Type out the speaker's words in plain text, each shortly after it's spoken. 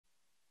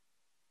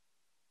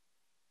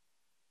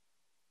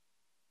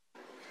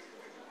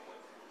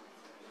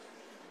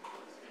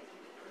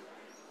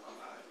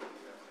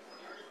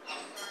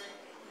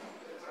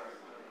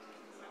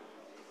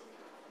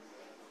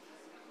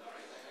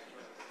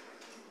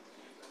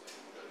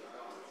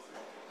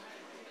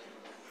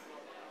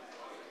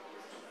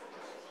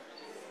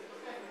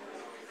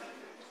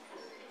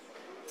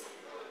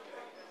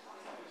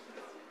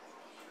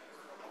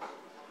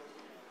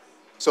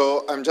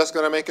So I'm just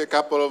going to make a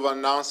couple of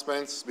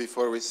announcements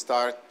before we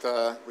start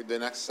with the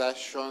next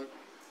session.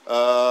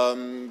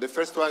 The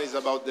first one is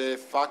about the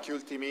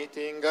faculty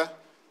meeting,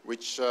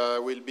 which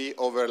will be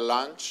over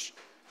lunch.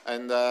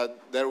 And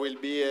there will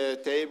be a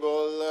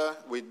table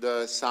with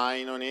the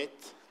sign on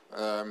it.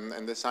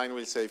 And the sign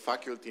will say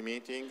faculty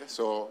meeting.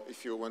 So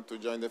if you want to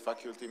join the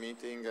faculty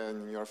meeting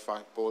and your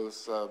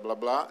polls, blah,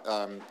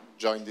 blah,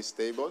 join this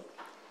table.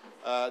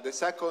 The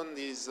second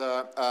is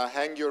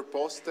hang your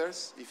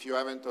posters if you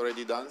haven't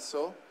already done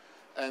so.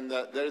 And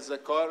there's a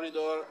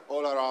corridor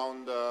all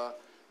around,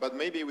 but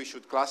maybe we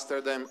should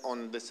cluster them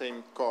on the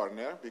same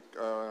corner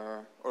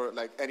or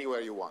like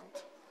anywhere you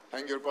want.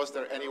 Hang your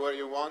poster anywhere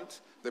you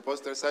want. The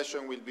poster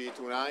session will be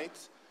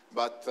tonight,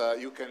 but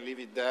you can leave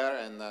it there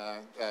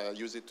and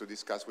use it to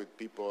discuss with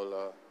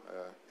people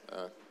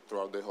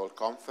throughout the whole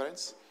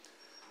conference.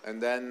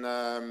 And then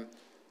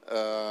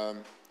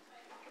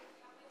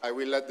I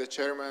will let the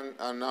chairman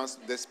announce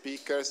the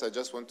speakers. I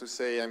just want to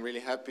say I'm really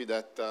happy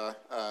that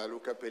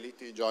Luca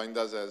PELITI joined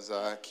us as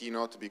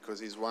keynote because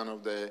he's one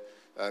of the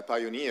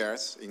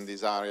pioneers in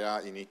this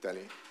area in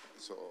Italy.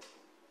 So.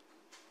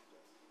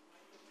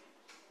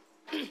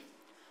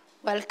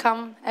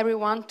 Welcome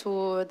everyone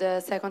to the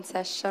second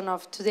session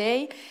of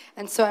today.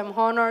 And so I'm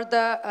honored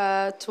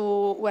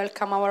to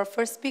welcome our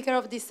first speaker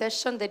of this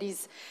session, that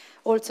is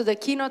also the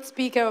keynote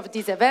speaker of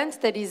this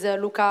event, that is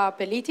Luca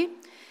PELITI.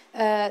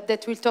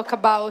 That will talk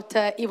about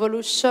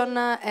evolution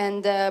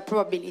and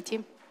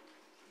probability.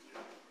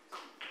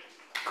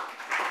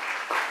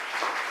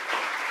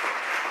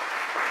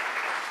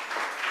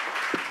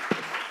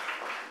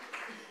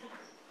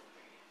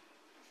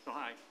 So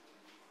hi.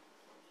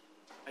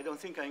 I don't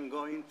think I'm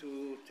going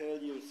to tell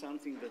you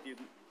something that you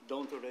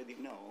don't already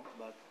know,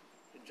 but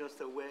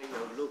just a way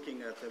of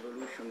looking at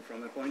evolution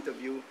from a point of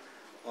view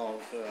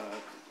of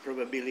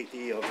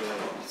probability of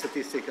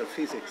statistical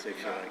physics, if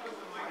you like.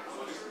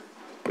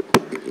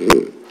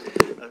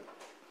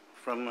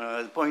 From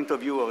the point of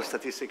view of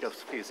statistical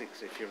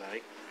physics, if you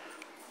like.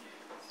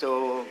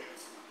 So,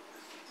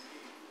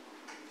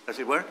 does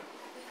it work?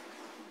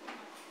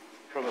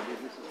 Probably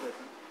this is better.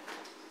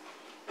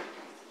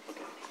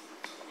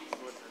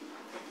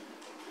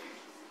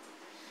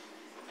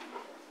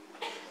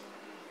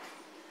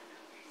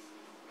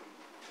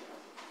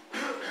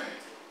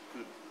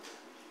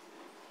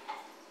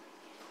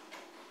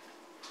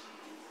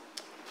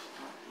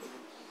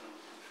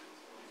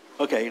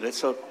 Okay, let's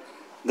hope.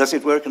 Does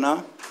it work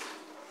now?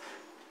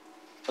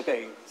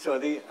 Okay,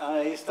 so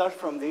I start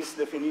from this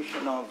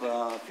definition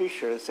of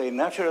Fisher. Say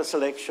natural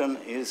selection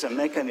is a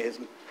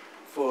mechanism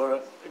for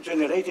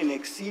generating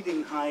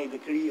exceeding high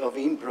degree of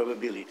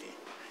improbability.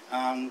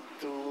 And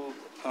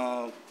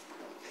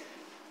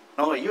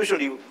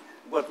usually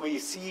what we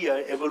see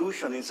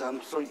evolution is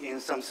in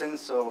some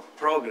sense of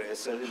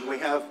progress.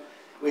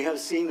 We have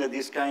seen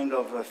these kind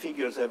of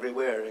figures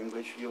everywhere in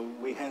which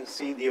we have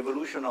seen the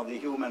evolution of the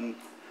human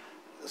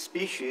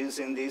species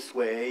in this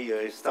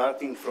way,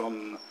 starting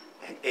from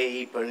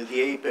ape, or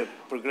the ape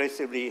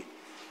progressively,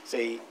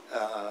 say,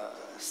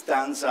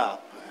 stands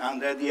up,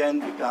 and at the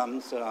end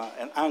becomes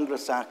an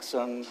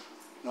Anglo-Saxon,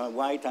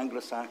 white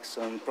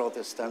Anglo-Saxon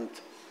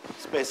Protestant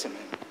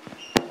specimen.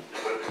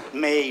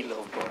 Male,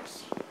 of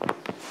course.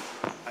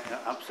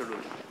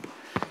 Absolutely.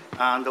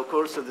 And of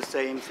course, the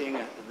same thing,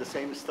 the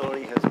same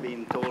story has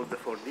been told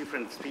for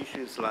different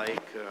species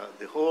like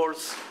the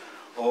horse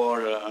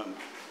or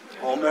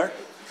Homer.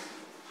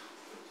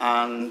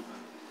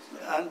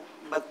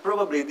 But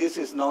probably this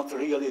is not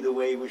really the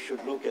way we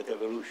should look at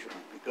evolution,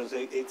 because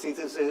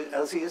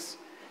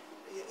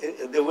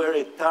there were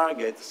a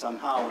target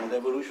somehow, and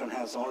evolution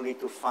has only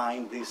to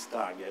find this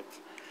target.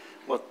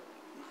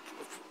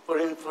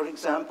 For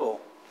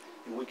example,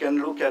 we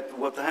can look at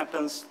what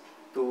happens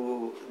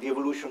to the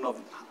evolution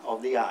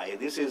of the eye.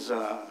 This is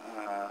a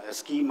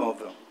scheme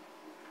of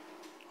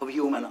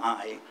human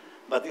eye,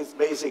 but it's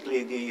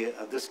basically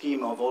the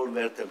scheme of all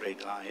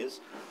vertebrate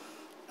eyes.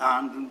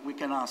 And we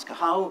can ask,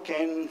 how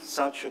can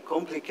such a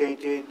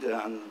complicated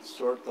and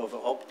sort of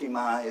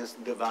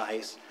optimized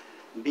device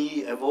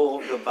be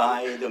evolved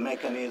by the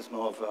mechanism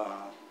of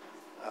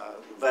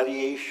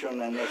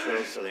variation and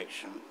natural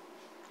selection?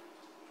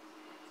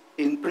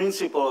 In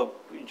principle,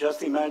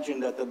 just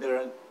imagine that there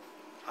are,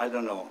 I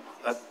don't know,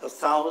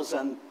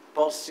 1,000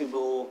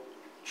 possible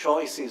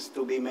choices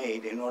to be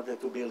made in order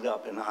to build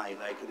up an eye,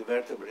 like the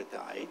vertebrate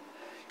eye.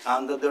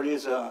 And there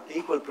is an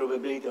equal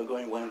probability of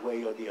going one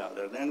way or the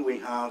other. Then we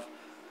have,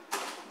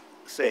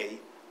 say,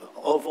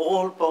 of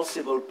all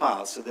possible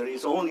paths, there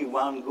is only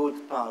one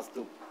good path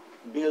to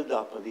build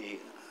up the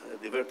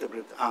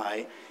vertebrate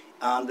eye,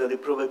 and the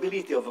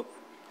probability of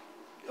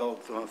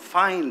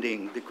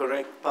finding the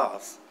correct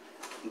path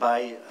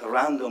by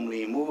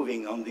randomly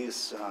moving on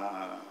this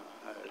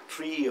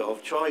tree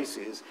of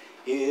choices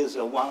is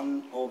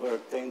 1 over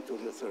 10 to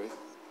the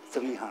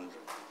 300.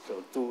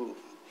 So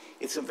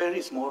it's a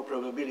very small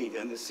probability,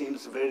 and it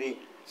seems very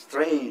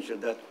strange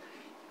that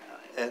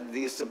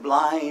this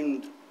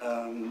blind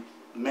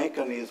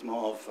mechanism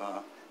of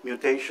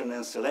mutation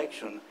and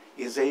selection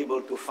is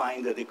able to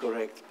find the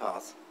correct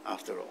path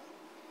after all.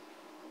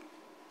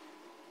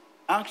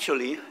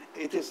 Actually,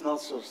 it is not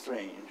so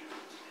strange.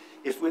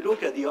 If we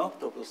look at the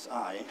octopus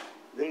eye,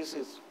 this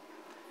is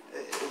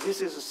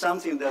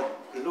something that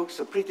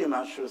looks pretty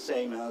much the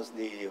same as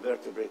the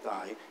vertebrate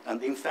eye,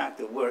 and in fact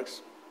it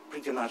works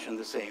pretty much in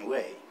the same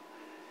way.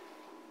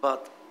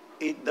 But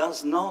it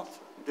does not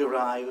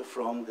derive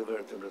from the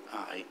vertebrate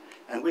eye.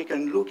 And we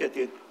can look at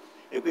it,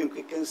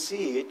 we can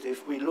see it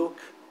if we look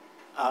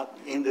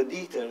in the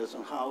details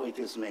on how it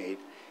is made.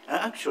 And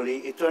actually,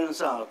 it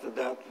turns out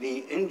that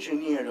the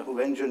engineer who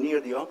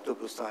engineered the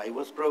octopus eye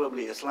was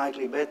probably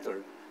slightly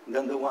better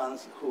than the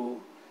ones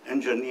who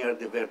engineered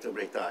the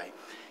vertebrate eye.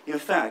 In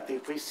fact,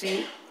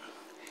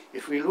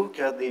 if we look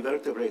at the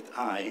vertebrate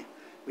eye,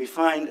 we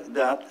find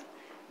that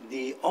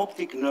the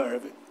optic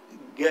nerve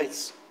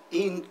gets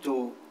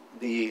into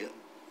the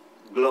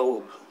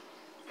globe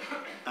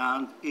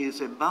and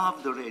is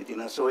above the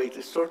retina, so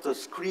it sort of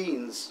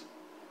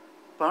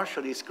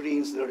partially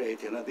screens the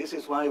retina. This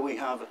is why we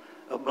have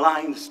a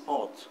blind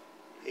spot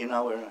in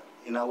our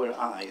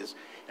eyes.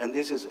 And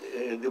this is,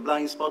 the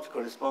blind spot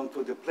corresponds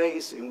to the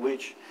place in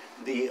which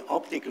the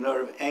optic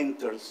nerve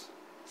enters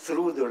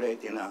through the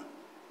retina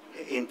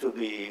into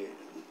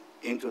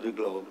the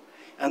globe.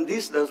 And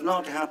this does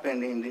not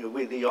happen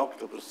with the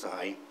octopus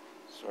eye.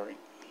 Sorry.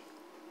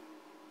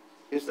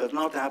 This does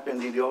not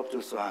happen in the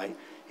octopus eye.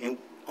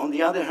 On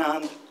the other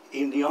hand,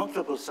 in the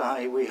octopus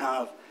eye, we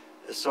have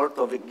a sort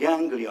of a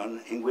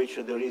ganglion in which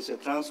there is a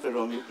transfer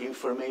of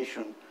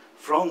information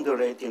from the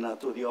retina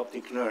to the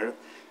optic nerve,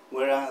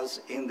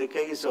 whereas in the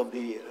case of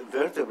the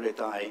vertebrate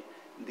eye,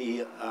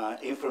 the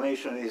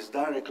information is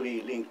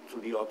directly linked to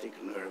the optic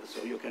nerve.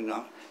 So you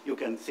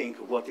can think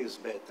what is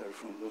better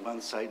from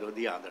one side or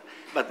the other.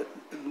 But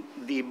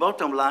the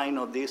bottom line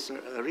of this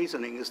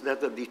reasoning is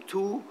that the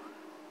two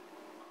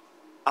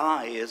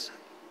eyes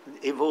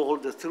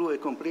evolved through a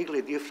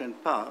completely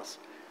different path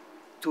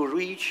to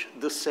reach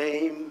the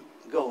same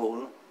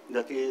goal,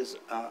 that is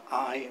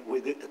eye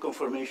with the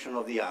conformation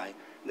of the eye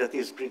that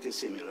is pretty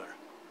similar.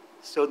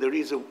 So there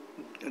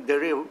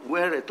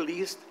were at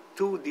least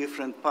two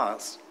different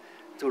paths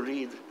to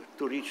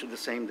reach the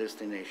same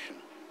destination.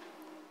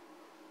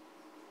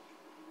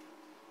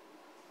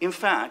 In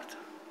fact,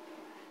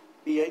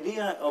 the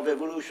idea of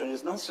evolution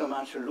is not so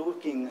much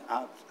looking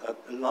at a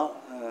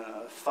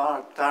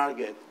far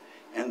target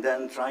and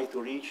then try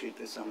to reach it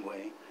in some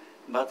way,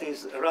 but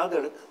is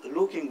rather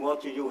looking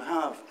what you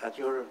have at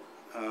your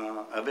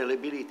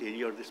availability,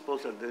 your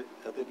disposal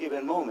at a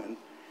given moment,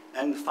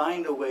 and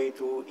find a way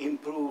to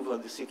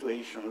improve the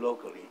situation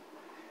locally.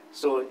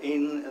 So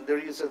there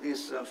is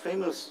this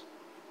famous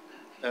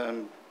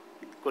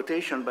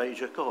quotation by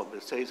Jacob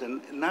that says,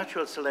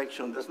 natural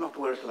selection does not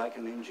work like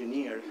an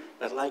engineer,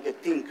 but like a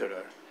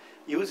tinkerer.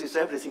 Uses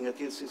everything at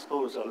its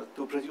disposal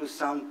to produce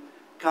some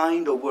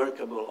kind of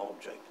workable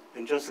object.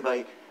 And just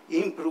by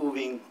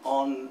improving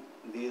on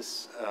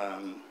this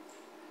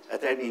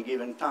at any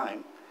given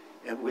time,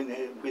 and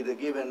with a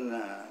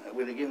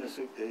given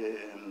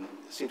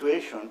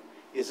situation,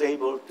 is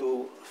able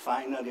to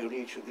finally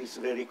reach these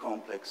very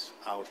complex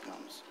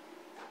outcomes.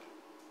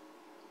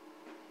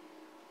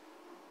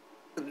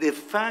 The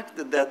fact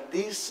that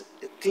this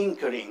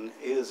tinkering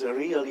is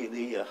really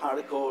the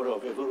hardcore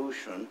of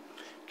evolution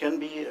can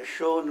be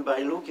shown by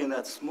looking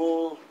at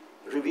small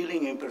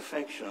revealing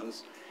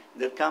imperfections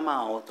that come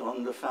out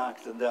on the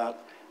fact that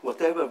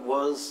whatever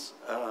was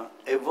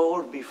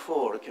evolved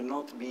before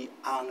cannot be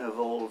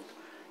unevolved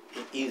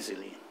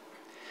easily.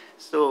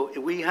 So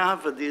we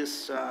have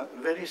this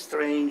very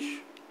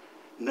strange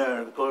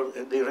nerve called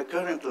the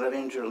recurrent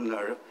laryngeal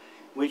nerve,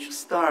 which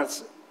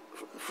starts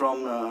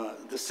from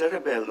the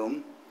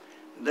cerebellum,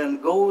 then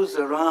goes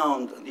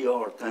around the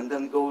aorta, and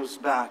then goes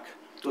back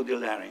to the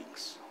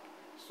larynx.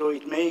 So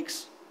it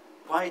makes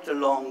quite a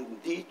long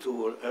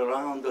detour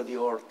around the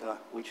aorta,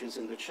 which is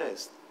in the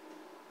chest,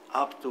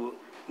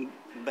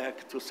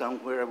 back to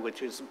somewhere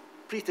which is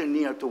pretty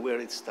near to where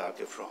it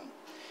started from.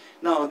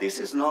 Now, this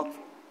is not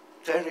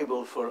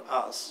terrible for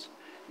us,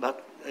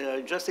 but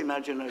just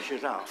imagine a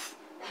giraffe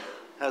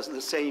has the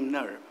same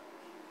nerve.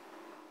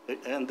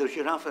 And the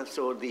giraffe,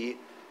 so the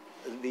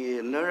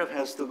nerve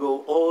has to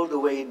go all the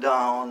way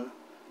down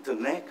the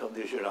neck of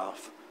the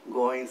giraffe,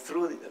 going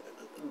through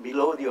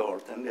below the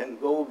aorta, and then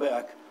go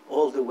back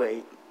all the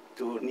way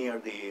to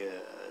near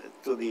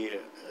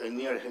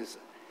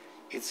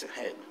its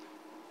head.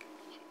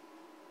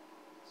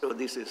 So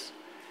this is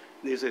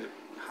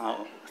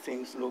how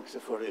things look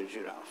for a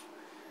giraffe.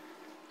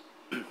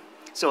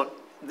 So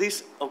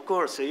this, of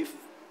course, if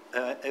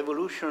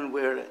evolution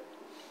were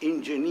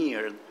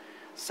engineered,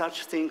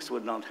 such things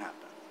would not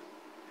happen.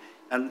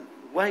 And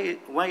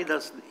why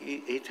does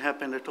it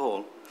happen at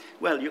all?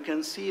 Well, you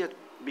can see it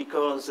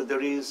because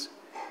there is,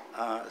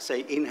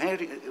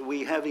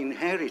 we have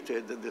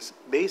inherited this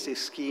basic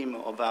scheme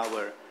of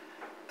our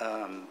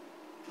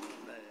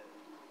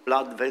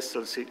blood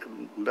vessels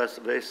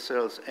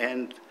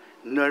and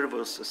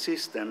nervous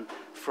system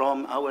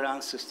from our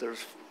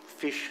ancestors,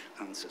 fish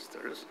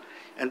ancestors.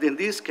 And in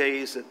this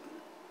case,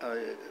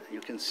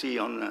 you can see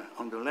on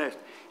the left.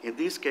 In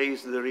this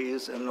case, there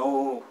is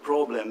no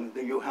problem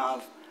that you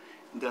have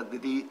that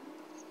the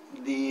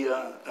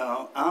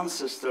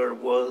ancestor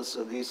was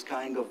this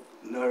kind of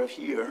nerve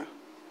here,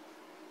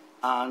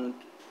 and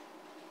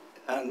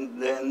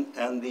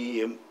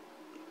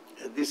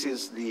this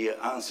is the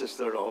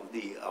ancestor of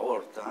the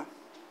aorta,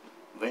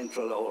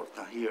 ventral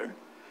aorta here,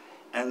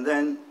 and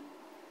then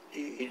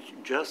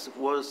it just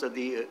was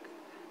the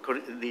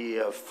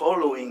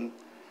following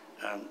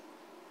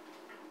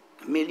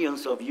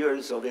millions of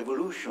years of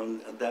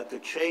evolution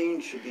that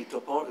change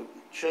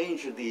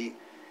the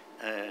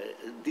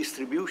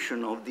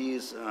distribution of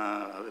these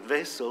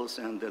vessels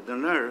and the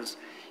nerves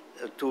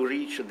to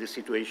reach the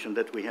situation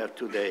that we have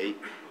today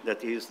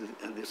that is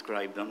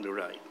described on the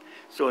right.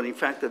 So in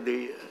fact,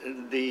 the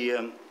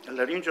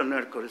laryngeal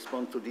nerve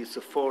corresponds to this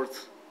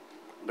fourth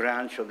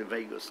branch of the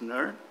vagus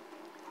nerve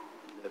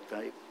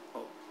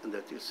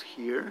that is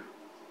here,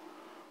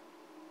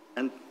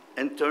 and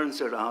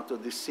turns around to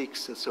the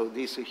sixth. So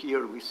this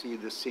here we see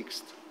the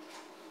sixth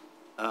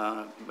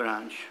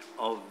branch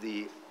of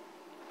the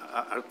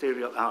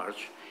arterial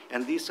arch.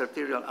 And this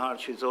arterial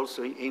arch is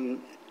also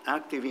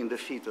active in the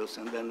fetus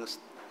and then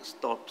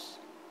stops,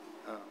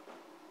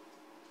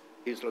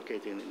 is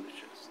located in the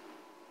chest.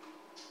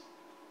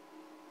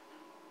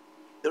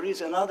 There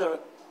is another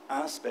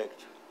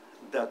aspect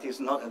that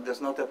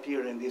does not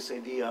appear in this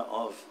idea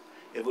of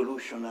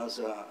evolution as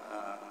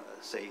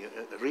say,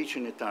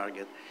 reaching a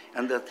target,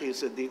 and that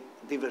is the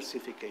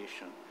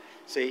diversification.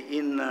 Say,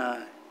 in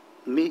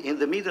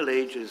the Middle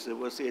Ages, there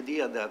was the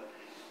idea that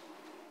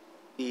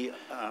the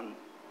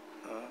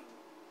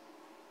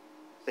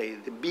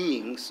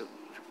beings,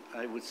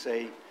 I would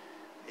say,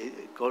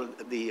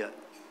 called the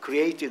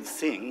created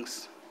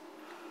things,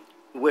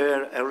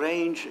 were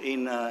arranged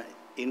in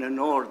an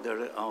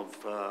order of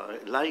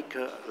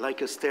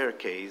like a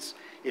staircase.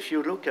 If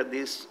you look at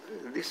this,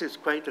 this is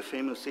quite a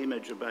famous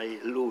image by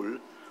Lull,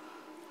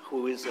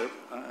 who is,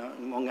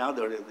 among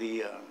others,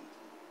 the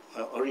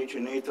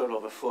originator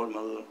of a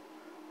formal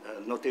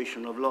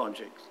notation of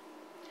logic.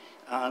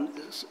 And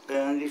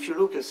if you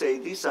look and say,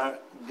 these are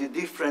the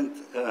different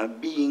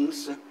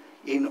beings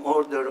in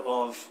order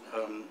of,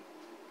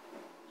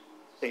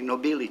 say,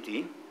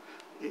 nobility.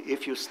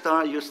 If you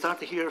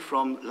start here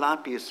from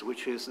lapis,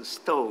 which is a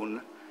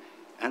stone,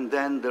 and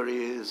then there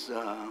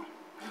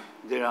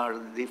are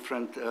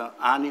different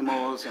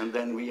animals, and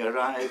then we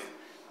arrive,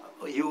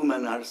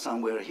 human are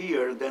somewhere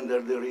here, then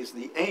there is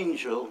the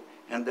angel,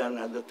 and then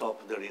at the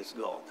top there is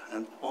God.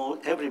 And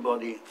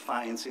everybody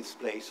finds its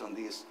place on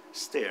this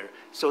stair.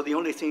 So the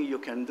only thing you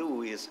can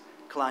do is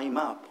climb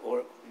up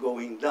or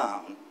going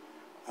down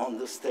on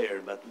the stair,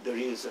 but there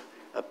is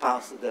a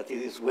path that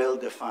is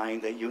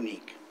well-defined and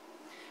unique.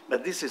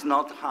 But this is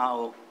not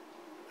how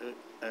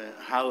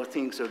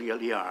things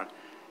really are.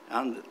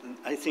 And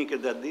I think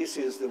that this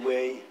is the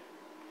way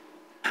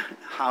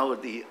how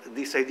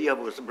this idea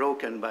was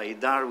broken by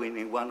Darwin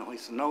in one of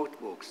his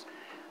notebooks.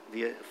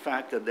 The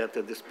fact that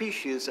the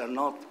species are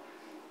not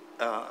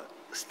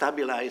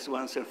stabilized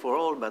once and for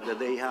all, but that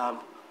they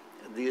have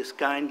this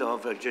kind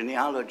of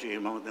genealogy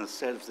among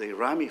themselves. They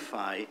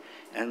ramify,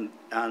 and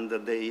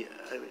they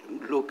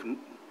look,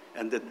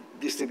 and the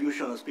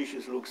distribution of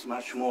species looks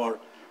much more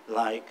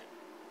like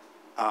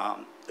a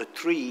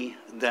tree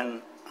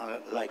than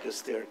like a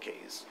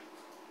staircase.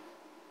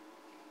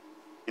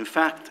 In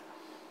fact,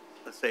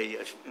 let's say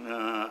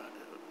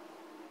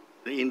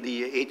in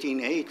the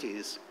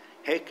 1880s,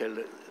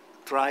 Haeckel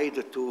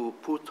tried to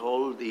put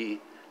all the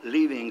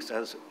livings,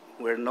 as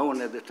were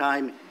known at the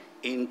time,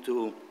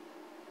 into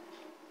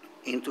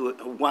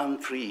one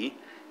tree,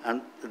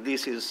 and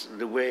this is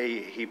the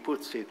way he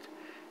puts it.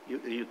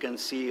 You can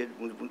see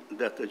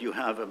that you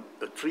have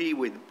a tree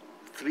with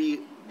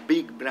three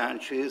big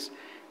branches.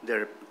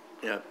 There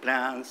are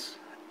plants,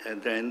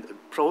 and then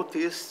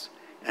protists,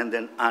 and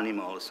then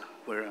animals,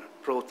 where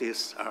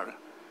protists are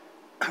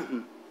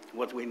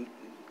what we,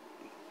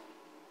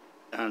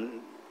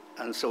 and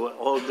so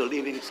all the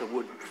livings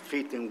would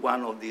fit in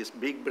one of these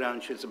big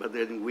branches, but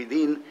then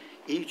within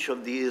each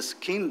of these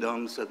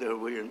kingdoms,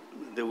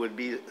 there would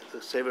be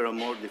several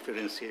more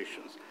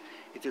differentiations.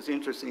 It is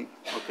interesting.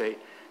 Okay,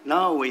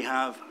 now we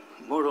have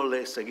more or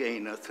less,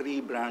 again,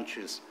 three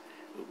branches.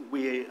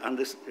 We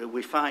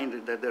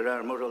find that there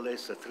are more or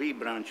less three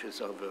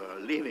branches of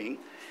living,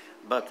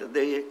 but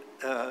the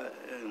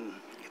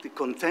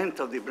content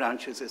of the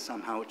branches is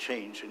somehow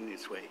changed in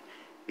this way.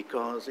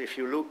 Because if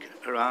you look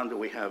around,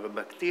 we have a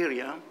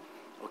bacteria.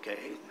 Okay,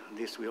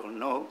 this we all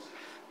know.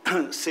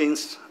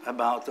 Since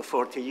about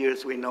 40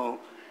 years, we know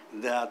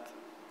that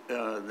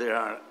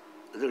there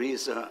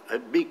is a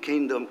big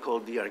kingdom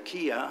called the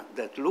archaea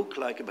that look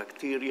like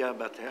bacteria,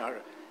 but they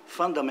are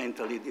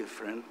fundamentally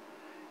different.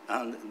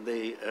 And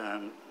they,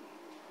 and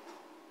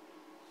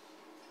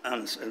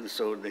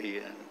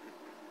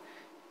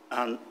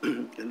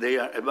they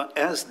are about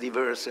as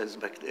diverse as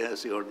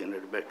the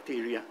ordinary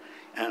bacteria,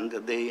 and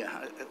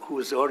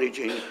whose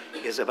origin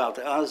is about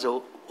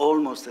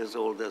almost as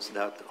old as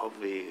that of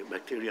the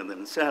bacteria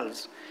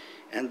themselves.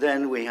 And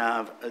then we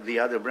have the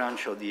other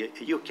branch of the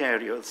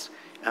eukaryotes.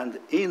 And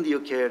in the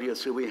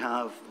eukaryotes, we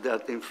have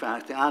that, in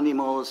fact,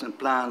 animals and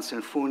plants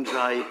and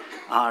fungi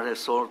are a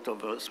sort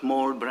of a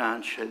small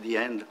branch at the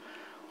end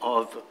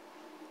of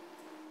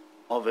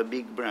a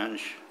big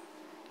branch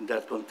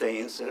that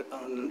contains a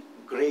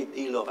great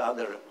deal of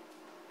other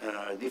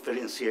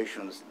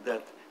differentiations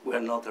that were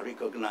not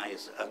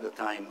recognized at the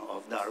time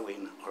of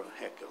Darwin or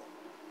Haeckel.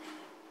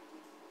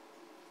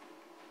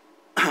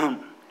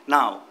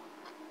 Now,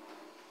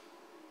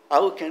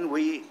 how can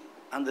we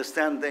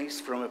understand this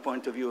from a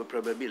point of view of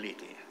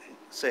probability?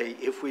 Say,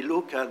 if we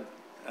look at,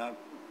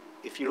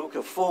 if you look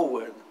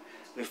forward,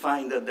 we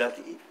find that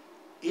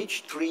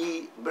each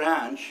tree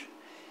branch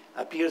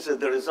appears as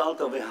the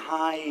result of a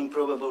high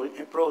improbable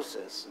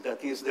process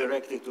that is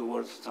directed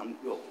towards some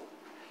goal.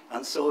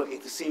 And so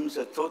it seems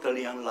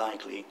totally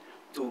unlikely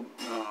to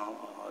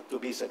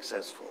be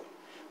successful.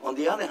 On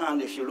the other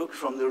hand, if you look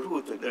from the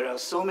root, there are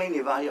so many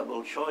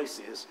viable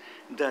choices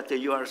that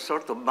you are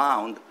sort of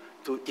bound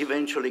to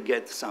eventually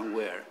get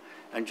somewhere.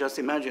 And just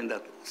imagine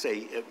that,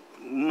 say,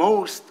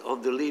 most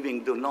of the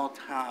living do not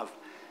have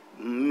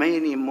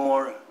many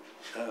more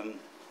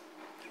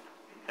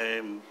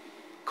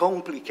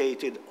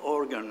complicated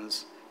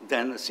organs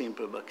than a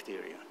simple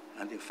bacteria.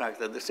 And in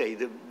fact, as I say,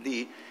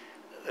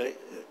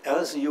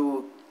 as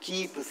you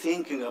keep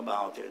thinking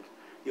about it,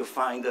 you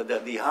find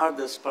that the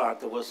hardest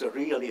part was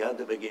really at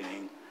the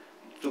beginning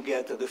to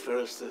get the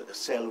first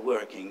cell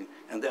working.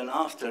 And then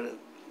after,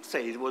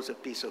 say, it was a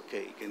piece of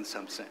cake in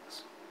some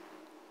sense.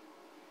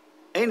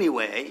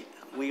 Anyway,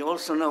 we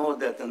also know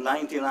that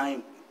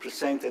 99%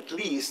 at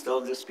least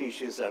of the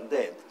species are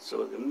dead.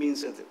 So it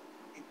means that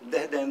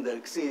dead end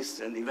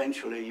exists, and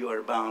eventually we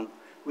are bound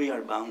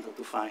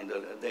to find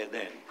a dead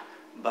end.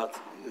 But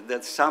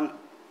that some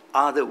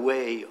other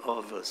way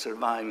of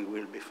surviving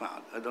will be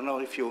found. I don't know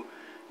if you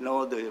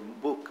know the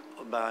book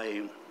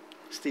by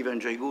Stephen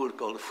Jay Gould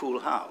called Full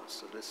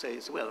House. That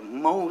says, well,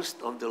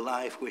 most of the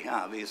life we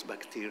have is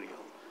bacterial.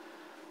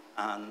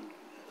 And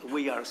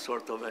we are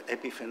sort of an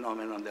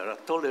epiphenomenon that are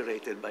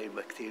tolerated by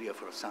bacteria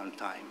for some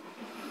time.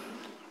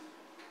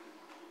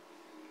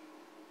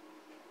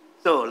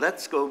 So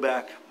let's go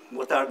back.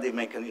 What are the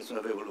mechanisms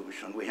of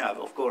evolution? We have,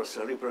 of course,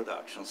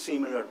 reproduction.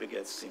 Similar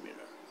begets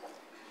similar.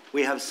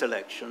 We have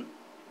selection.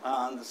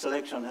 And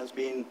selection has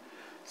been,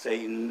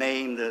 say,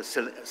 named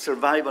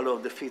survival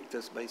of the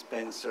fittest by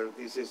Spencer.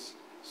 This is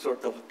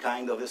sort of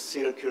kind of a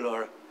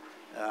circular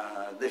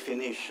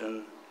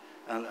definition.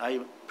 And I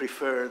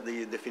prefer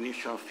the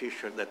definition of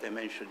Fisher that I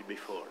mentioned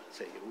before,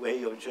 say, a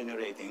way of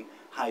generating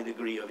high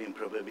degree of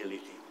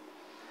improbability.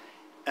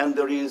 And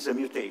there is a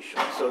mutation.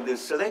 So the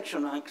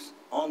selection acts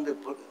on the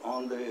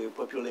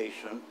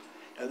population,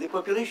 and the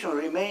population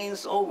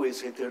remains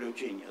always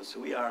heterogeneous.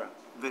 We are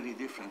very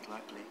different,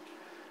 luckily.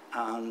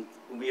 And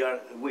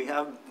we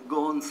have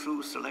gone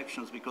through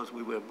selections because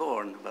we were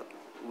born, but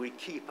we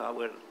keep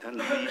and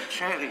we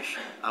cherish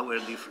our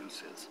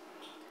differences.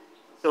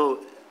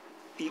 So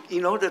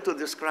in order to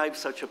describe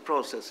such a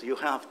process, you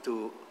have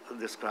to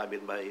describe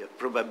it by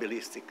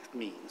probabilistic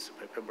means,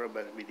 by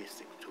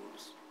probabilistic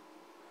tools.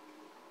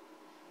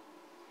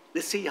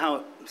 Let's see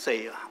how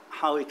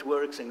it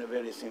works in a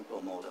very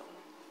simple model.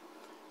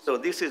 So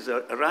this is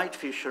a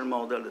Wright-Fisher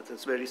model that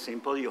is very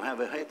simple. You have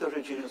a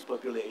heterogeneous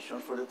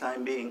population. For the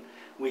time being,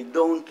 we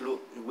don't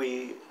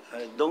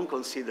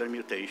consider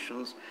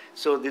mutations.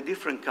 So the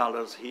different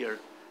colors here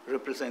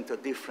represent the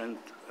different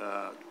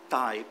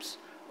types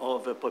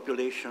of a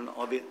population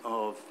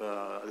of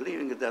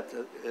living that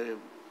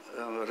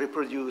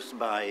reproduce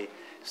by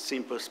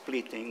simple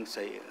splitting,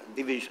 say,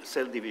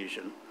 cell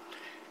division.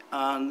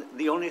 And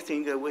the only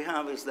thing that we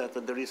have is that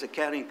there is a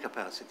carrying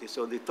capacity,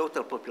 so the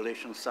total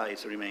population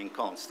size remains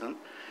constant.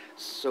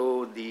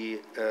 So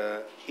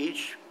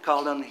each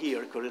column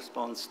here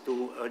corresponds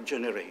to a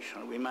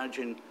generation. We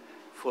imagine,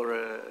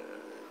 for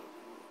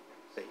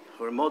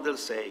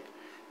model's sake,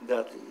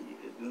 that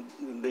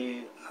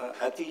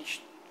at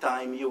each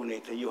time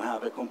unit you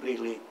have a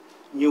completely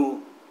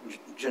new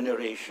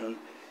generation.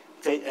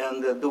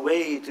 And the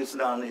way it is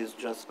done is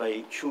just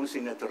by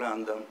choosing at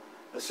random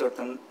a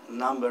certain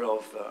number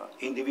of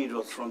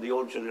individuals from the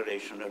old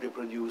generation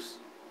reproduce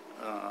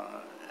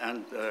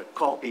and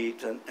copy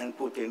it and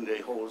put in the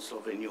holes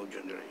of a new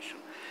generation.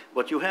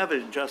 What you have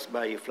is just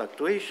by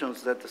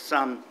fluctuations that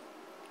some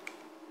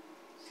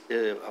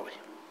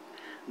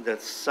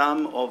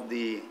of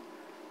the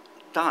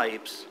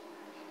types,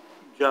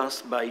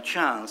 just by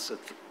chance,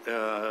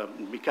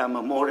 become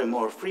more and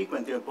more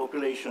frequent in a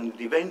population.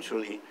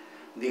 Eventually,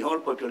 the whole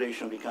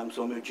population becomes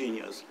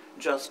homogeneous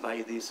just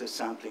by these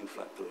sampling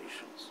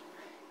fluctuations.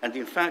 And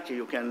in fact,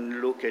 you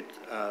can look at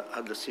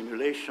the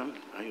simulation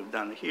I've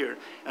done here,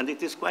 and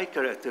it is quite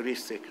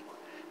characteristic.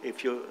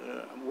 If you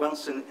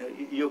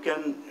you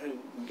can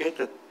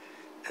get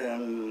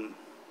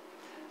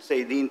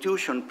say the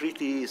intuition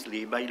pretty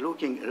easily by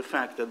looking at the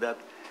fact that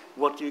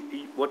what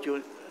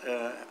you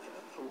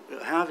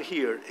have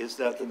here is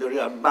that there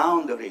are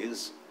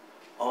boundaries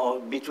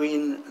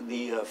between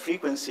the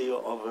frequency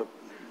of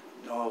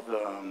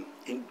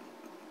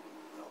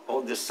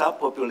of the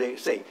subpopulation,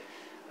 say,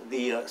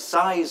 the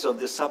size of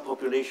the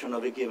subpopulation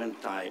of a given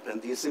type,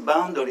 and these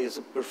boundaries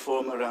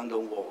perform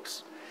random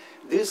walks.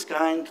 This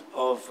kind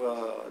of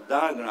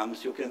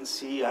diagrams you can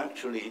see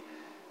actually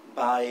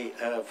by,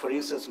 for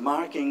instance,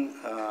 marking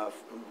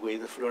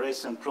with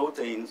fluorescent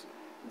proteins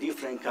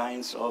different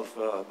kinds of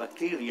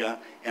bacteria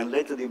and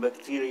let the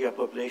bacteria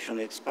population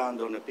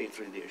expand on a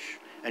petri dish.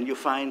 And you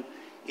find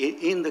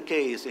in the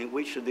case in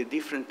which the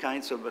different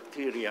kinds of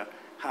bacteria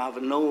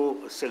have no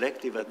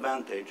selective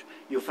advantage,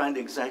 you find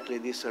exactly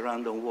this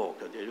random walk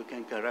that you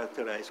can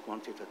characterize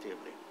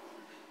quantitatively.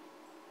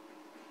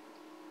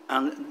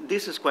 And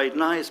this is quite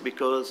nice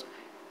because,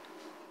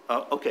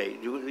 okay,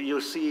 you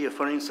see,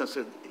 for instance,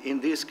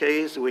 in this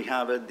case, we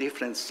have a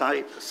different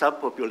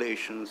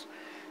subpopulations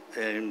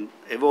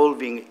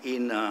evolving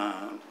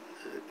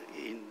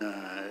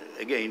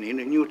again, in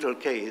a neutral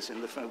case,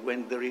 in the fact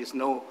when there is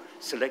no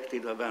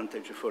selective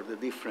advantage for the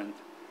different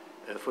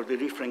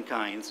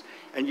kinds.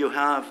 And you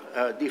have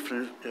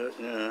different,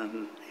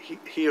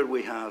 here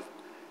we have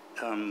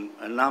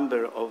a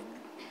number of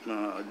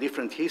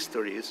different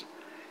histories,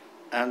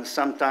 and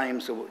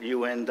sometimes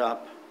you end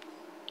up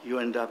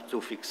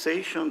to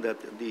fixation that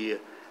the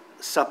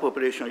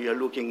subpopulation you're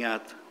looking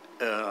at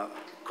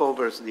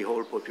covers the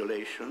whole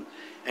population,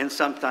 and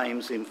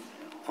sometimes,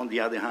 on the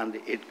other hand,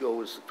 it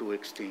goes to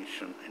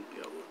extinction and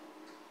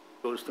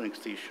goes to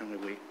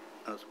extinction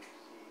as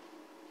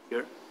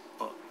here,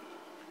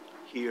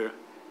 here,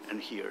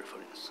 and here, for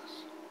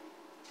instance.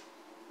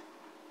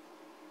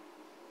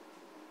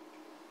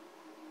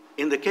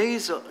 In the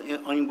case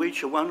in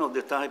which one of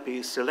the type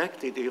is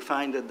selected, you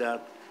find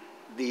that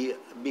the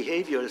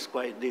behavior is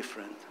quite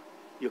different.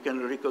 You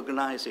can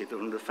recognize it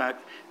on the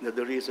fact that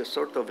there is a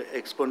sort of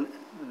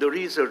there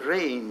is a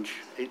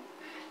range.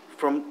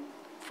 From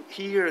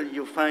here,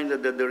 you find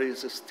that there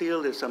is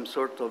still some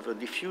sort of a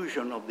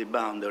diffusion of the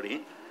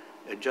boundary,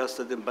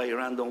 adjusted by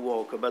random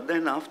walk. But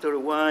then after a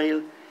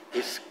while,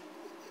 it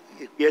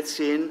gets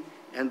in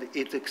and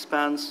it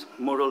expands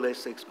more or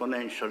less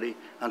exponentially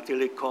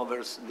until it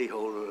covers the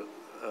whole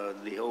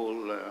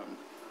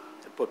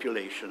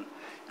population.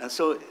 And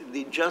so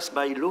just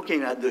by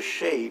looking at the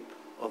shape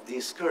of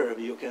this curve,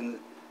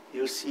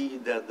 you see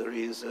that there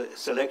is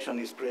selection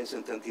is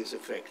present and is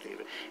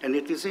effective. And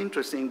it is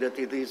interesting that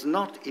it is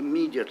not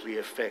immediately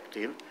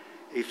effective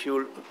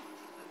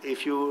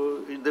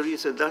there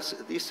is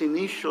this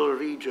initial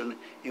region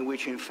in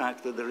which, in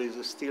fact, there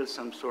is still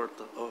some sort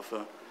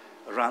of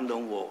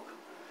random walk.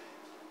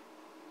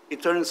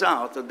 It turns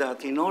out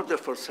that in order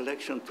for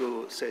selection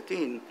to set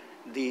in,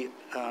 the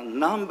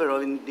number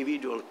of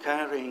individuals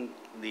carrying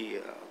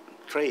the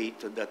trait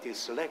that is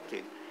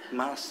selected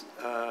must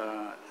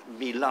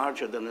be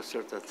larger than a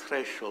certain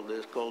threshold.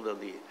 It's called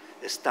the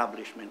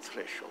establishment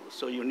threshold.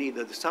 So you need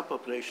the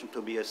subpopulation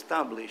to be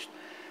established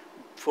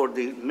for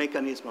the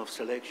mechanism of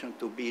selection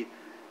to be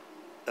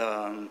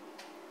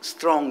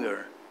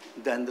stronger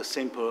than the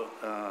simple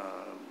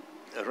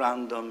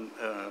random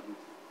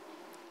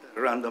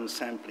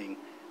sampling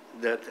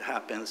that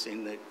happens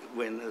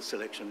when the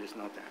selection is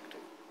not active.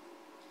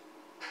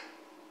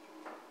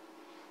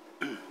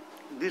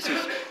 This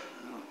is,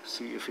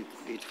 see if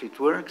it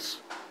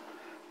works.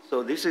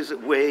 So this is a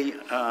way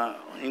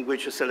in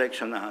which a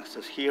selection acts.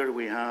 As here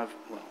we have,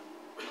 well,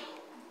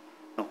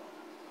 no.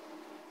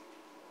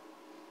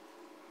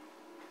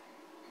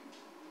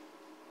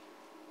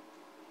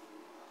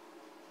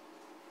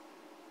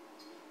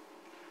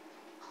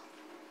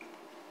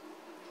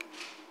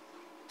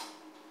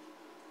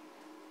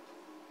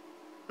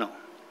 No,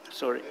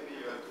 sorry. Maybe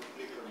you have to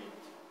click on it.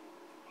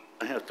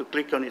 I have to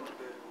click on it.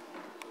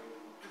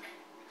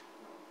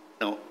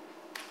 No.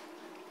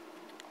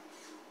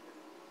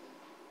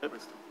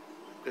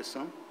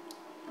 Questo?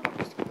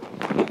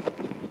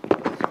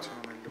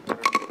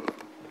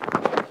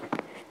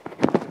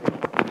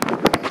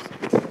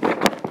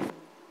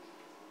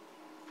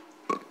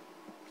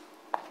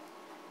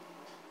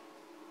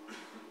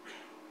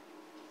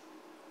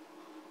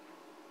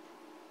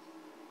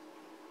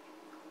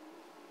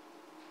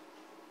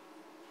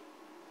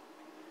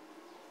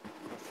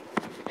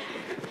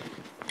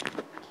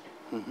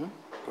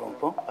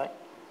 Pronto?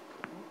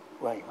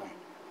 Vai. Vai.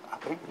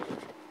 Apri.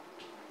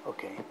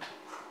 Ok.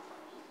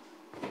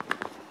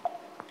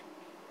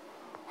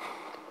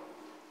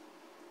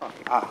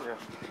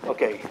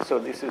 Okay, so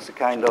this is a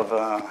kind of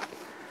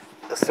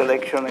a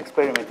selection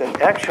experiment.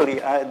 And actually,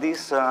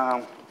 this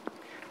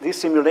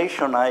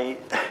simulation,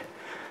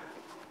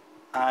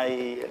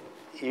 I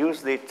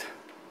used it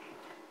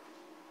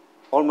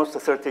almost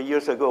 30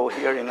 years ago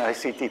here in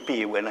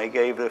ICTP when I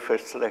gave the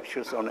first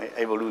lectures on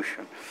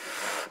evolution.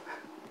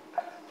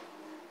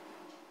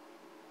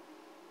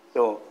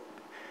 So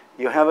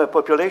you have a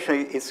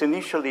population, it's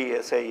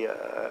initially, say,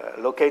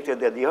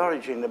 located at the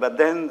origin, but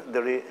then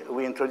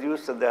we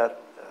introduced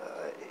that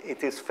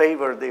it is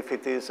favored if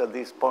it is at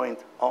this point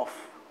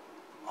off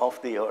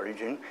the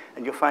origin,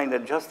 and you find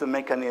that just the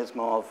mechanism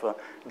of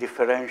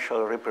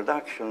differential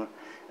reproduction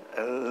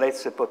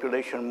lets the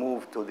population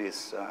move to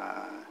this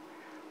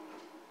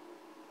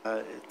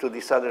to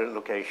this other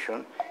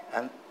location.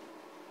 And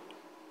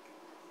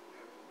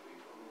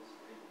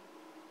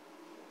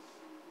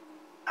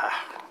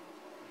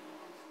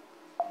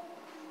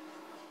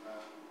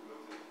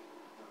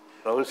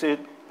close it.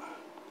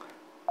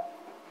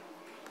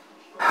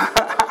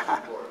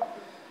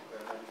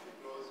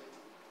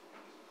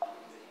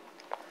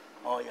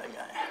 Oh, yeah,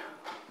 yeah.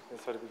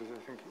 Sorry, because I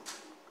think...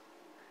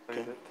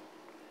 Okay.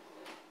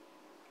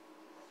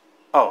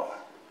 Oh,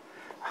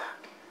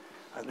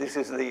 this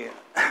is the...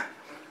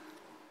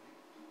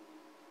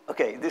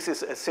 Okay, this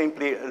is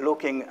simply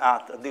looking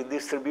at the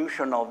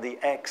distribution of the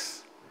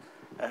x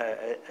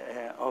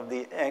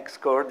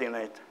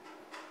coordinate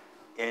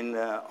in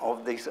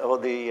of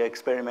the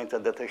experiment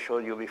that I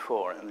showed you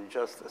before, and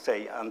just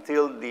say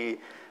until the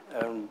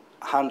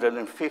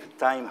 150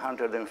 time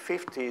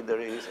 150, there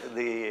is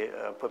the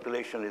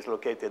population is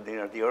located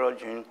near the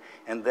origin,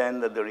 and then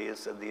there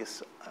is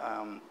this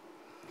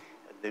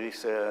there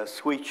is a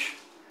switch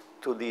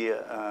to the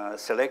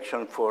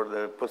selection for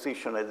the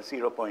position at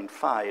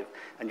 0.5,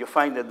 and you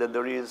find that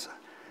there is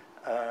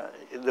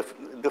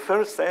the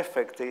first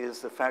effect is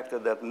the fact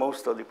that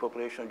most of the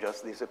population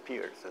just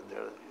disappears,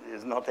 that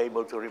is not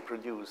able to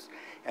reproduce,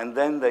 and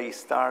then they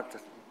start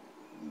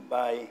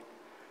by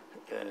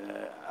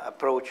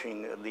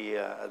approaching the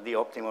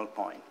optimal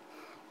point.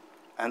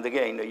 And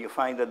again, you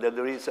find that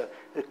there is a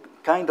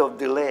kind of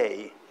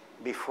delay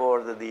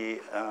before the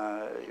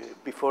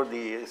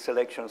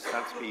selection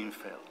starts being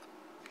filled.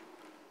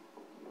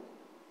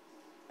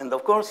 And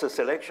of course, the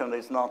selection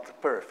is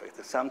not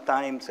perfect.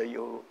 Sometimes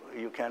you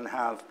can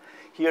have,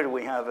 here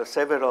we have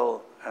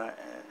several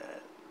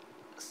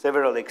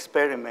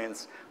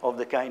experiments of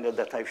the kind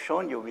that I've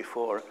shown you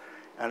before,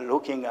 and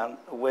looking at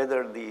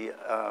whether the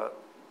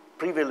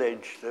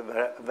privileged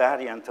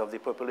variant of the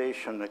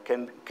population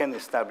can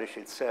establish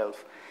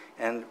itself.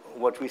 And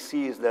what we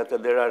see is that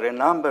there are a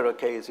number of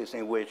cases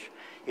in which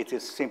it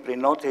is simply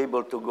not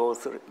able to go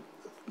through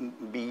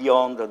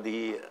beyond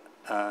the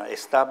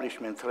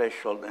establishment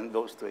threshold and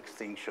goes to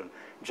extinction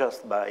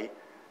just by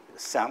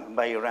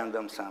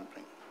random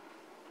sampling.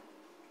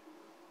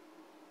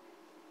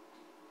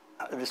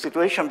 The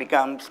situation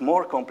becomes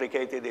more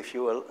complicated if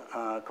you will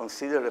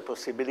consider the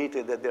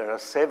possibility that there are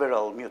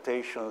several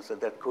mutations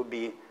that could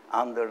be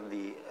under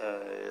the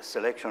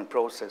selection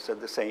process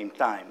at the same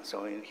time.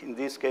 So in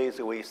this case,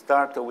 we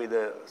start with,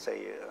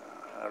 say,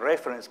 a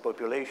reference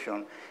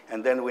population,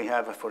 and then we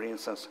have, for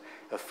instance,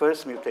 a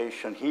first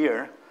mutation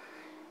here,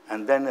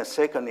 and then a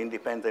second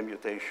independent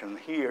mutation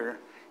here,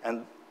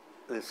 and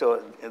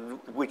so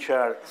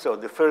so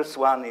the first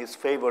one is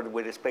favored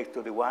with respect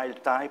to the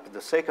wild type,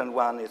 the second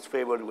one is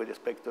favored with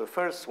respect to the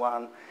first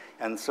one,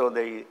 and so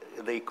they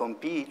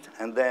compete,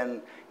 and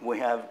then we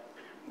have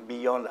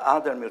beyond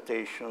other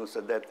mutations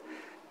that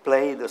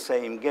play the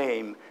same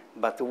game,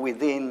 but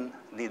within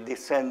the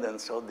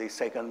descendants of the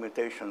second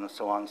mutation and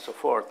so on and so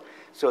forth,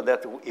 so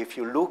that if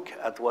you look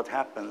at what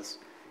happens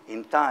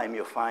in time,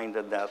 you find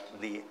that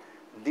the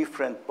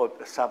different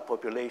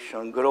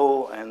subpopulation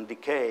grow and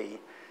decay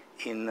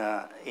in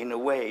a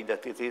way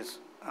that it is,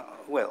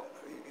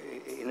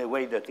 in a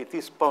way that it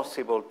is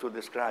possible to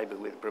describe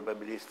with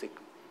probabilistic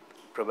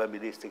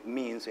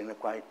means in a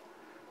quite,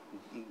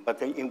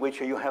 but in which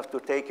you have to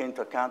take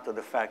into account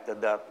the fact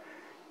that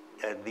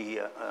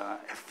the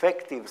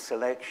effective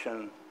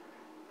selection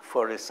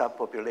for a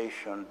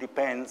subpopulation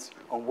depends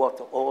on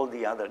what all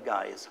the other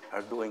guys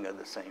are doing at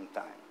the same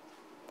time.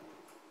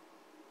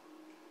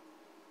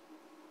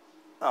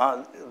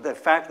 The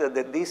fact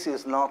that this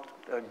is not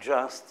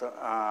just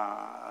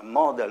a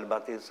model,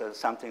 but is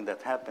something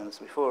that happens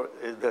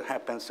that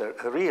happens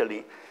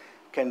really,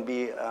 can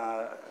be,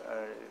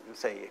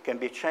 can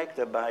be checked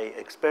by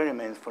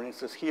experiments. For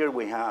instance, here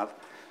we have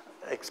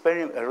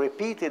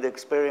repeated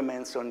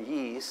experiments on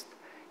yeast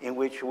in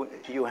which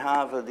you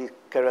have the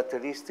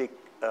characteristic,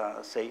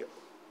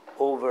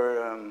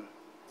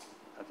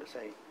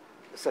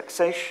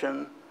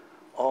 succession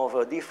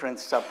of different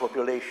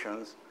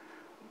subpopulations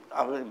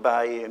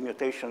by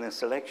mutation and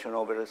selection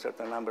over a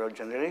certain number of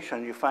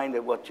generations. You find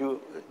that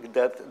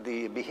that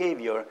the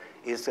behavior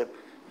is,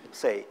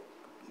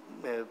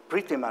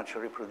 pretty much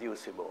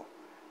reproducible.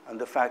 And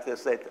the fact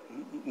is that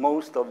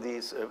most of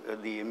these,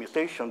 the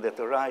mutations that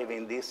arrive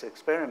in these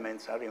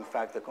experiments are in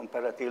fact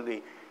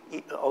comparatively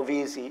of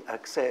easy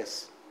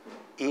access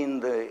in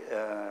the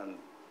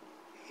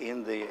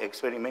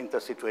experimental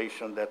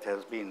situation that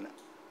has been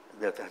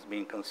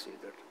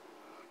considered.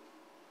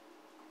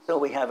 So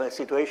we have a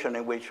situation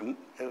in which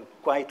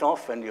quite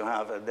often you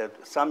have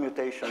that some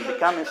mutations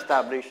become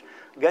established,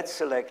 get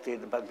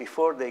selected, but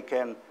before they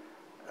can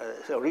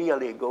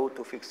really go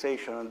to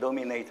fixation and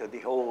dominate the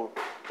whole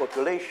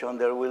population,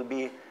 there will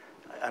be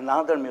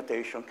another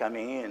mutation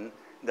coming in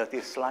that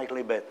is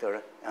slightly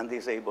better and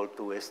is able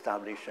to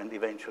establish and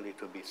eventually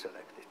to be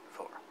selected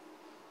for.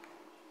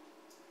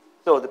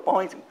 So the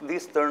point,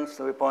 this turns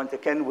to the point,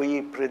 can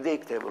we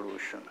predict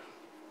evolution?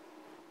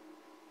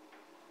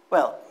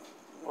 Well,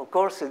 of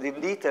course, the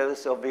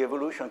details of the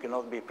evolution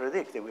cannot be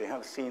predicted. We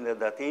have seen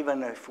that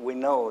even if we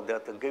know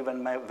that a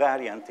given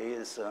variant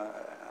is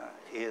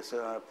is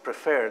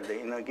preferred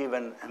in a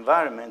given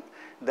environment,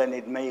 then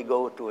it may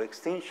go to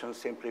extinction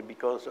simply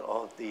because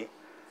of the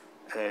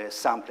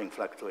sampling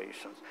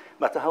fluctuations.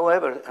 But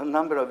however, a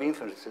number of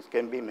inferences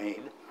can be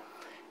made,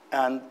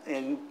 and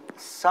in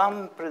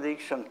some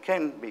prediction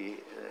can be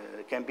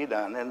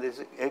done. And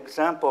this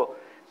example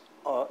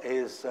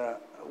is,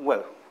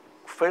 well,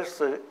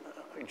 first,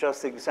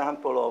 just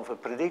example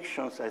of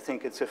predictions. I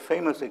think it's a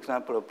famous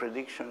example of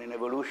prediction in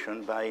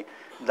evolution by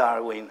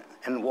Darwin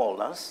and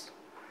Wallace.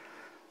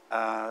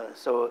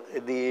 So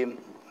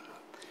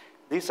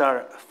these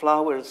are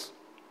flowers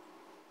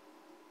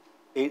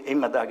in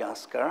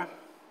Madagascar.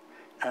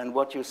 And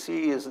what you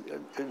see is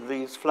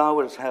these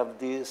flowers have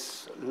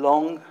this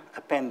long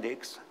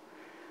appendix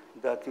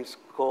that is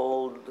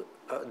called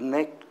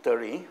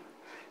nectary,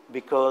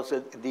 because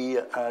it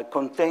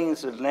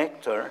contains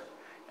nectar,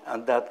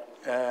 and that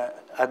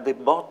at the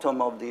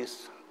bottom of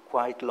this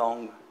quite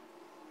long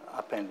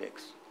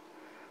appendix.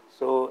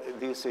 So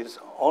this is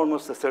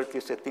almost 30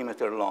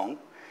 centimeter long.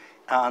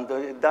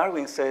 And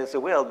Darwin says,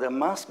 well, there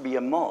must be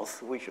a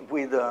moth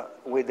with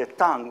a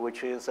tongue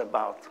which is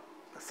about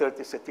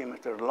 30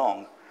 centimeter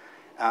long.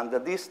 And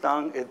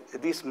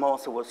this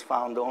moth was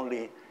found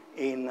only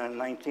in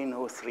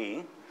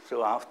 1903,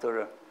 so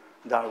after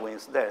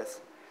Darwin's death.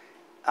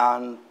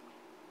 And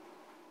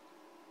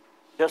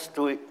just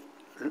to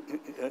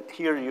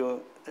here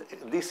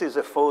this is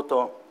a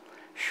photo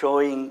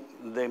showing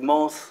the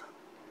moth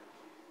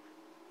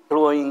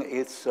throwing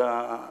its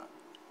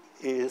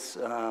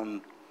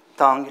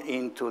tongue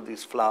into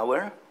this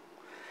flower,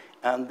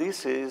 and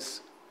this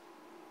is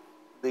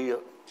the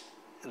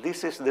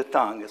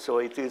tongue. So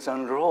it is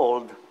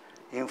unrolled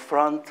in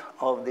front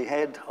of the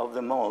head of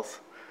the moth,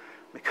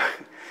 because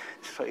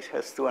so it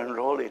has to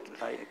unroll it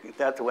like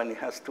that when it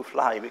has to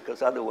fly,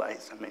 because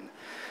otherwise, I mean,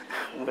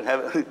 we'll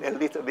have a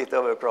little bit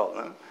of a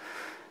problem.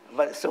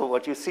 But so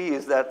what you see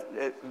is that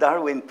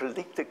Darwin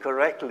predicted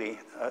correctly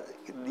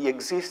the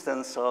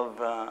existence of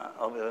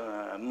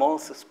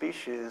moth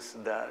species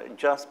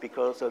just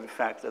because of the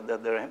fact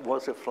that there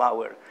was a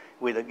flower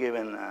with a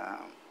given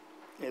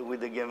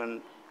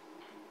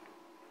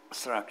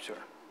structure.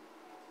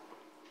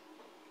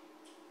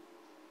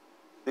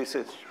 This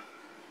is,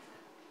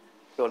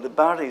 so the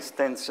bar is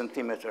 10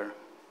 centimeter,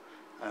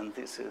 and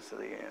this is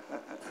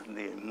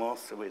the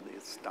moth with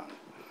its tongue.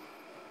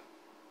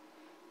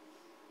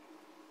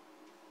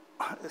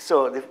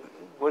 So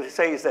what I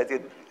say is that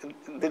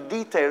the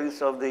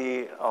details of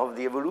the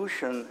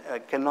evolution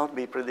cannot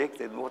be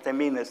predicted. What I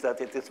mean is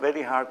that it is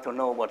very hard to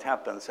know what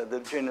happens at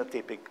the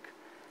genotypic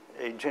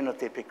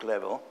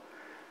level.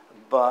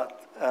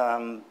 But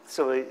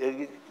so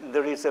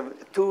there is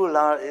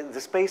the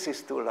space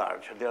is too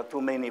large. There are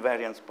too many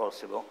variants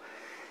possible.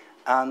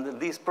 And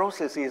this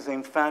process is,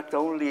 in fact,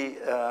 only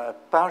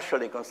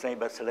partially constrained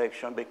by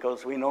selection,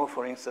 because we know,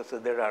 for instance,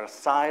 that there are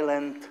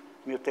silent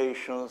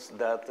mutations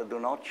that do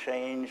not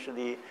change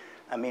the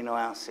amino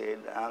acid.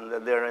 And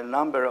there are a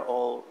number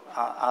of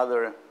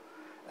other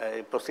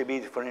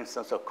possibilities, for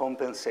instance, of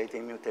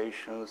compensating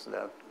mutations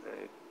that,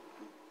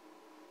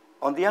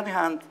 on the other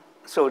hand,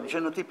 so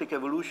genotypic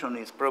evolution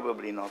is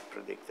probably not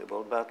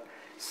predictable, but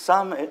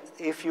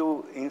if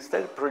you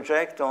instead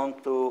project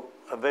onto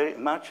a very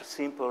much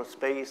simpler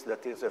space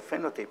that is a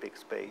phenotypic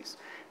space,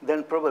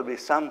 then probably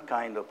some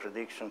kind of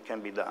prediction can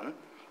be done,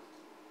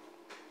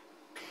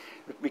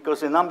 because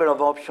the number of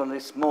options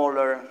is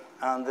smaller,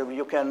 and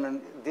you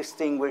can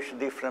distinguish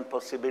different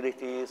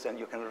possibilities, and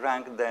you can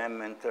rank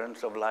them in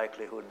terms of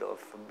likelihood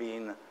of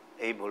being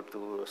able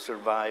to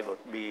survive or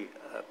be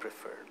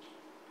preferred.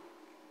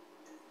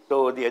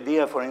 So the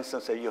idea, for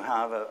instance, that you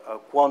have a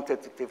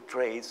quantitative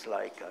traits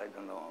like, I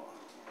don't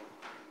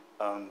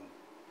know,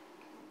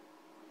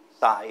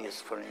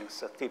 size, for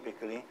instance,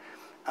 typically,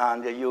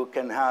 and you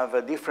can have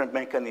a different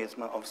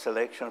mechanism of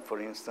selection, for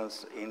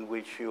instance, in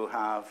which you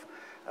have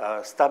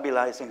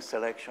stabilizing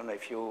selection.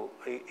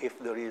 If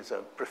there is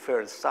a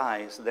preferred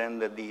size, then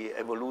the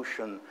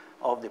evolution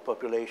of the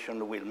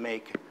population will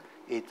make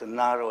it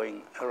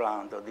narrowing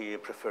around the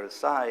preferred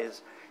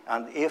size.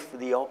 And if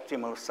the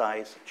optimal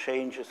size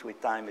changes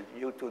with time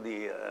due to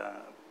the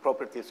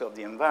properties of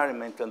the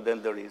environment, and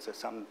then there is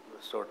some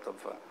sort of,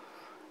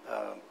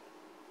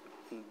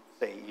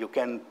 say, you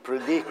can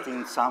predict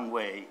in some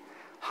way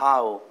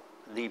how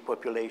the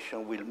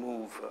population will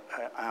move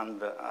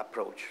and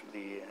approach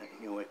the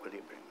new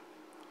equilibrium.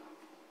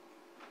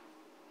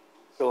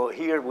 So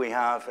here we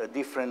have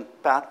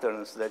different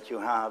patterns that you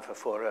have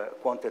for a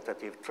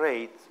quantitative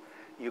trait.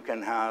 You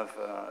can have,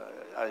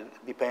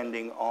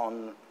 depending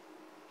on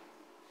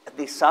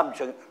the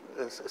subject,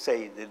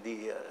 say,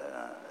 the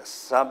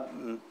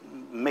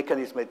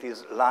sub-mechanism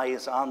that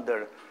lies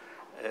under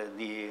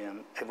the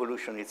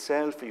evolution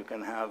itself. You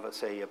can have,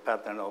 say, a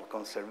pattern of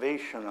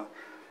conservation.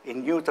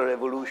 In neutral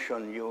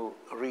evolution, you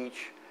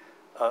reach,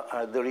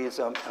 there is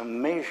a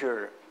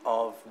measure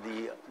of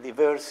the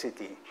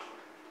diversity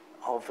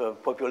of a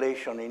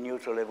population in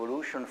neutral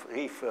evolution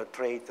if a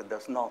trait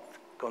does not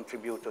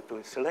contribute to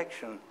its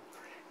selection.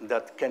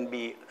 That can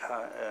be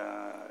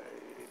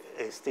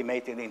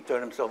estimated in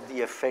terms of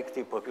the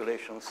effective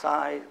population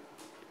size.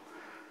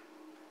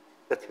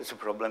 That is a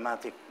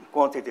problematic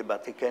quantity,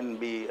 but it can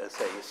be,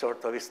 say,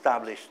 sort of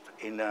established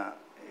in a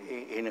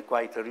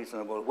quite a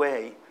reasonable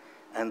way.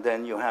 And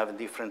then you have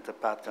different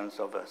patterns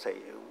of, say,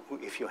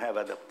 if you have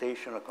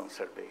adaptation or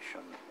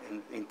conservation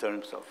in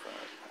terms of.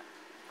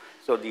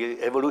 So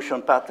the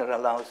evolution pattern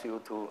allows you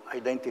to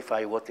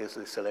identify what is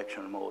the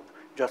selection mode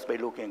just by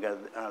looking at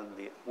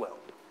the, well,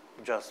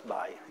 just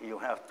by. You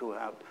have to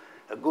have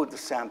a good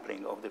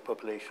sampling of the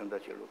population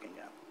that you're looking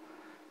at.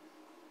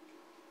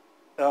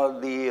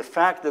 The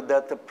fact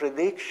that the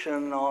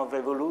prediction of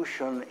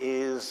evolution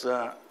is,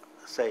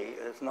 say,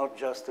 it's not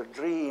just a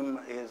dream,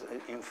 is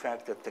in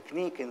fact a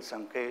technique in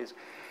some case,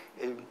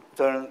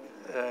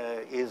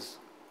 is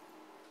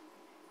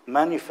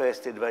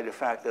manifested by the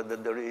fact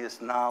that there is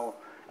now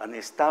an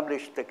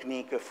established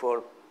technique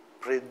for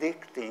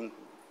predicting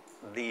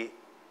the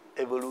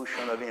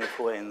evolution of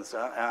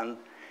influenza, and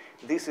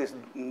this is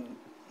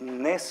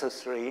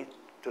necessary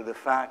to the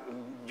fact,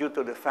 due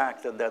to the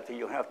fact that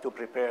you have to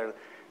prepare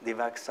the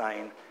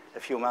vaccine a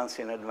few months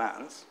in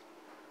advance,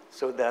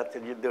 so that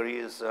there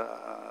is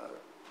a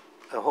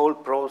whole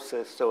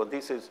process. So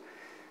this is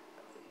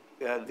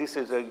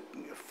a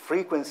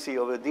frequency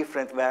of a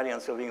different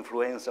variants of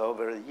influenza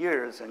over the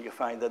years, and you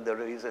find that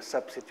there is a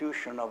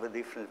substitution of a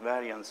different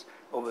variants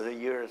over the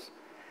years,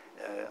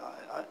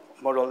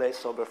 more or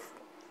less over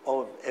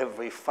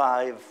every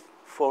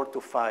 4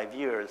 to 5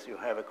 years, you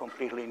have a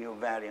completely new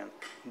variant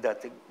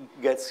that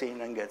gets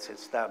in and gets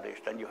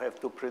established, and you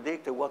have to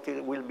predict what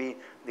will be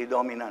the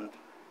dominant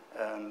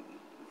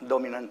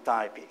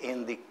type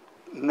in the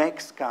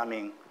next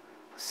coming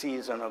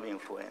season of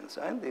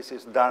influenza. And this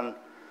is done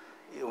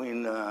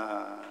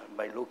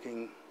by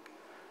looking.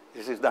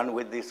 This is done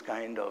with this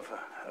kind of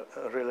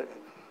really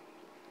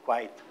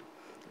quite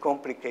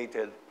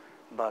complicated,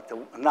 but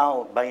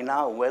by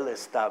now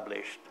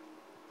well-established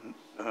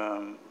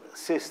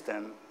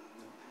system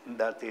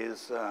that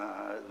is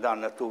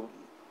done to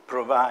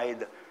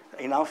provide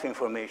enough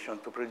information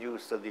to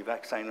produce the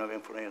vaccine of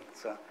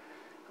influenza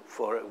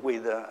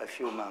with a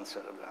few months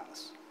in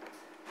advance.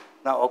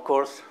 Now, of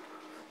course,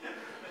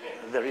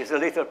 there is a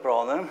little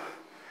problem,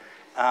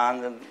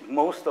 and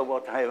most of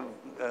what I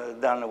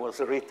have done was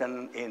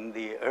written in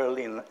the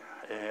early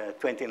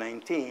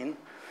 2019,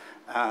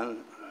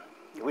 and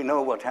we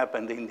know what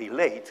happened in the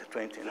late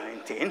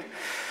 2019.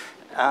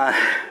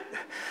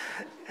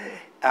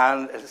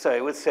 And so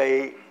I would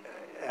say,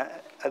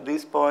 at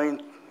this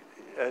point,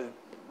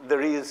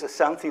 there is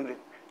something,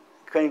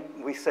 can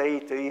we say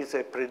it is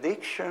a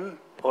prediction,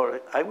 or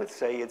I would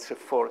say it's a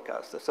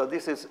forecast. So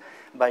this is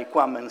by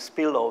Quam and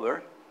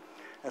spillover,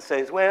 and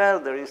says, well,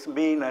 there has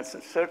been a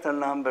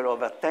certain number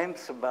of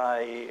attempts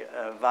by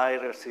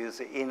viruses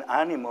in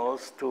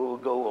animals to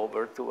go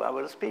over to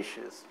our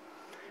species.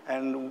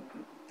 And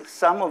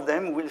some of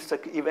them will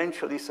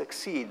eventually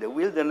succeed.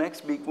 Will the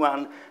next big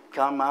one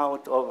come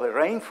out of a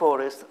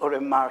rainforest or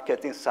a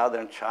market in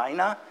southern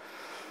China?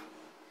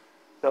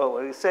 So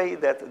I say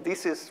that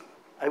this is,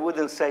 I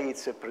wouldn't say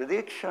it's a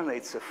prediction,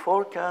 it's a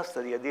forecast.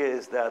 The idea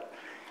is that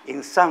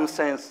in some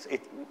sense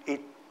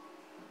it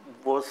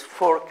was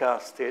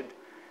forecasted,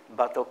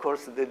 but of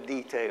course the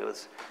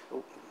details,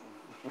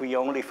 we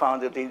only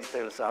found the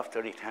details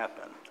after it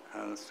happened.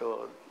 And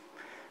so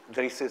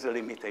this is a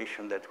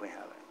limitation that we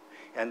have.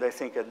 And I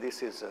think that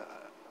this is,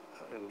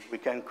 we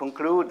can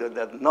conclude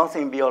that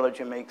nothing in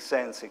biology makes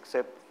sense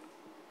except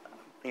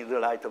in the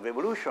light of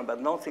evolution,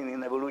 but nothing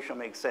in evolution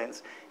makes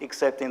sense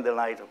except in the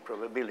light of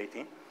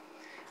probability.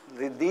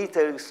 The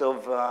details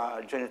of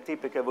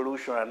genotypic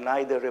evolution are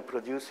neither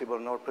reproducible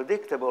nor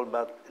predictable,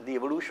 but the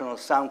evolution of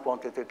some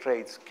quantitative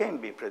traits can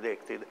be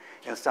predicted,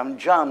 and some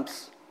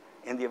jumps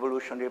in the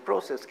evolutionary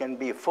process can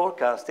be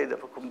forecasted,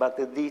 but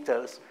the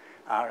details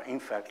are, in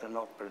fact,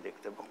 not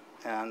predictable.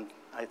 And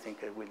I think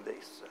with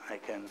this, I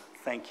can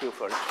thank you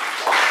for it.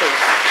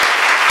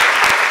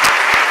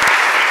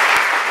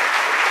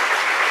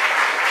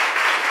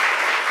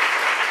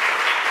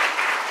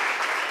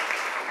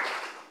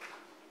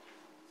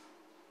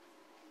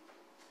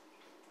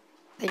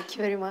 Thank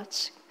you very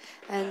much.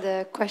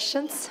 And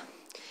questions?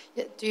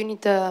 Yeah, do you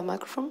need the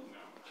microphone?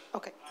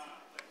 Okay.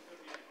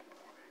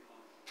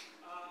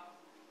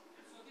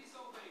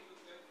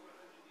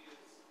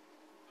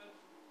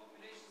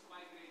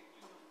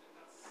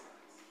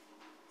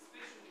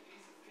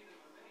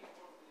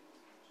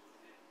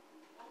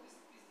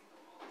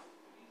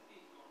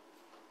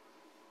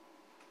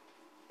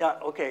 Yeah,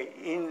 okay. Of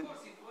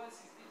course, influence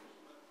is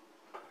different,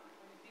 but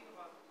when you think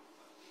about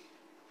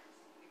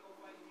they go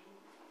by new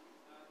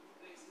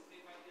places, they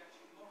might be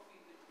actually more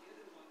fit than the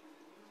other one in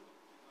the new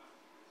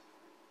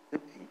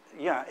environment.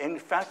 Yeah, in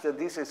fact,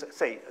 this is,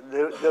 say,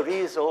 there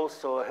is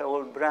also a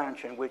whole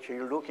branch in which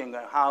you're looking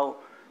at how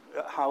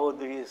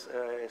these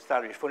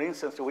established. For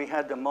instance, we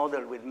had the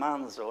model with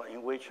Manzo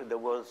in which there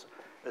was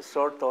a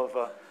sort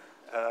of,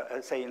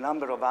 say, a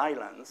number of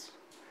islands.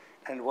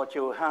 And what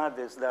you had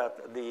is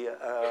that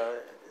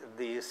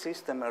the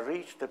system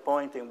reached the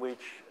point in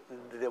which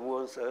there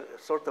was a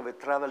sort of a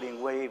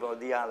traveling wave of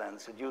the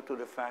islands due to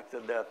the fact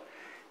that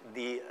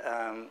the,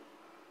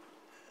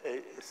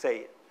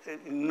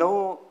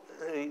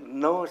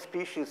 no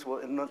species,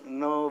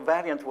 no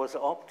variant was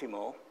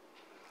optimal.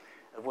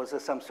 It was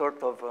some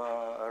sort of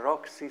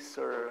rock,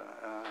 scissor,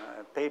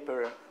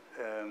 paper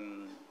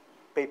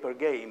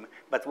game,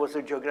 but was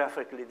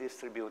geographically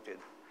distributed.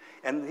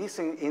 And this,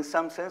 in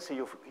some sense,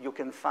 you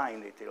can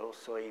find it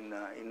also in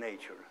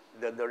nature.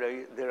 That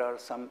there are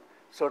some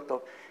sort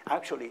of,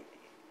 actually,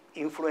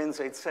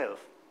 influenza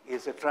itself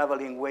is a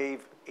traveling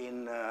wave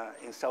in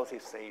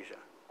Southeast Asia.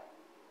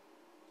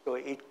 So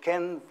it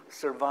can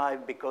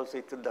survive because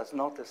it does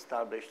not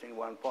establish in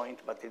one point,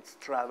 but it's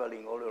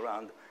traveling all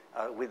around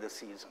with the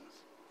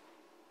seasons.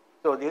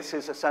 So this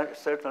is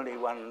certainly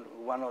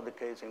one of the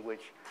cases in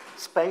which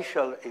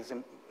spatial is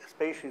important.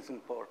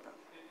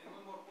 And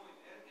one more point,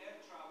 air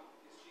travel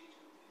has changed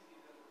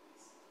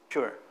completely.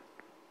 Sure,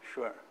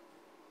 sure.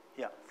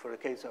 Yeah, for the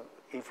case of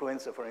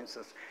influenza, for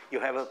instance, you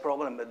have a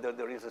problem that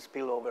there is a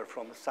spillover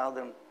from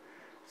southern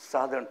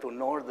to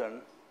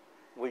northern,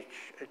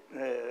 which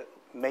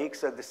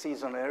makes the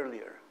season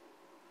earlier.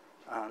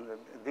 And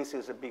this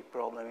is a big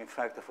problem, in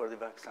fact, for the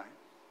vaccine.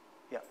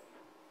 Yeah.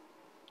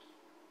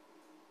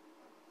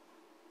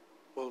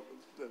 Well,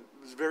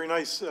 it's very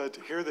nice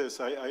to hear this.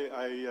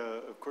 I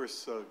of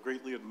course,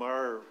 greatly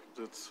admire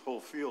this whole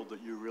field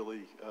that you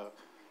really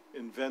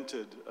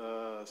invented,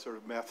 sort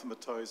of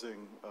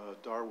mathematizing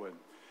Darwin.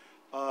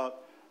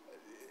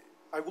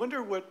 I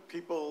wonder what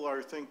people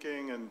are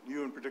thinking, and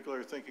you in particular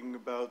are thinking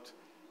about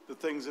the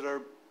things that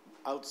are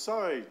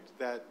outside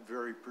that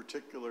very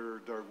particular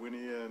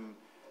Darwinian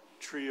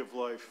tree of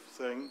life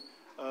thing,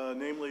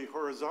 namely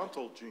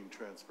horizontal gene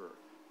transfer.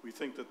 We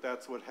think that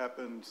that's what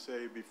happened,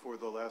 say, before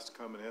the last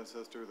common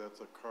ancestor. That's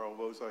a Carl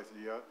Woese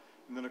idea.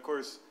 And then, of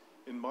course,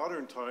 in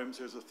modern times,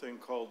 there's a thing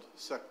called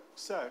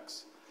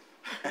sex,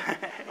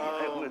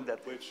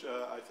 which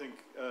I think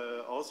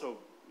also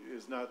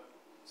is not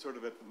sort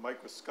of at the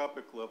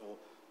microscopic level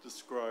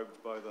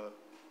described by the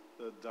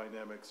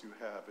dynamics you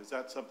have. Is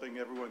that something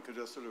everyone could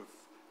just sort of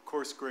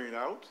coarse grain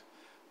out,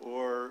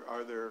 or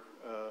are there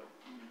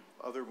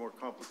other more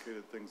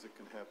complicated things that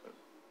can happen?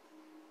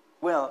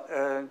 Well,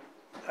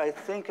 I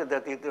think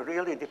that it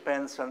really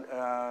depends on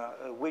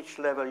which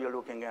level you're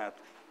looking at.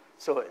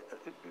 So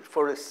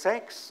for the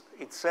sex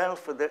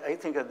itself, I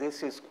think that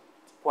this is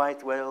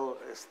quite well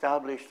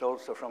established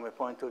also from a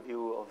point of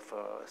view of,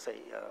 say,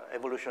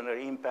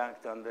 evolutionary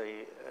impact and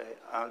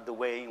the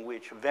way in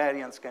which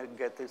variants can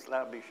get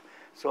established.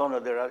 So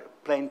on, there are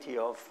plenty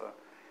of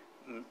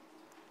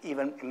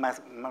even,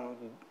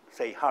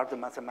 say, hard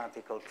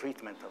mathematical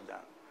treatment of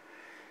that.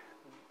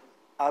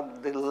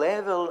 At the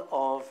level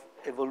of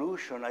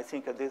evolution, I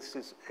think that this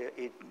is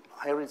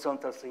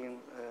horizontal gene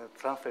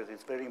transfer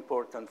is very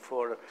important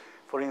for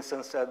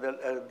instance, at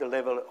the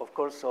level, of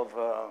course, of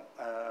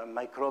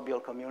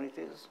microbial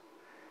communities,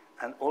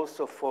 and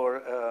also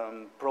for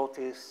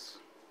protists.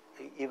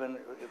 Even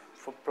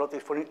for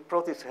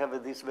protists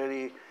have this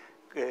very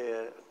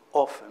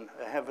often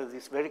have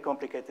this very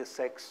complicated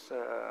sex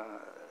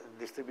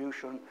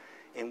distribution,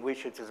 in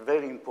which it is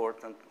very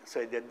important,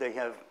 so that they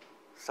have.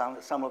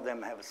 Some of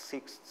them have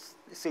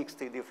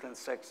 60 different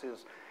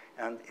sexes,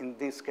 and in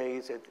this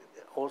case,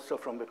 also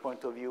from the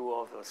point of view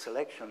of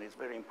selection, it's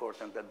very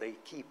important that they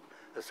keep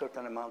a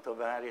certain amount of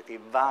variety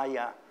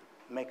via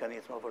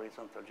mechanism of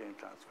horizontal gene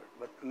transfer.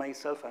 But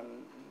myself,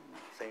 I'm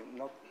saying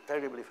not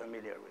terribly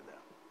familiar with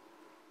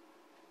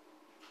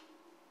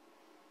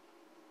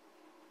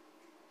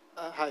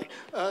that. Hi.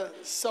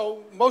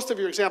 So most of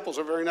your examples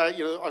are very nice,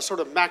 are sort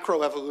of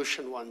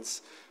macroevolution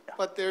ones, yeah.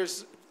 But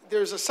there's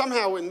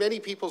somehow in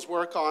many people's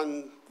work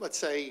on, let's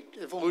say,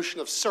 evolution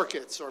of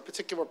circuits or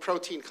particular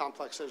protein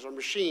complexes or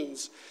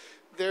machines,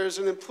 there's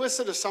an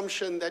implicit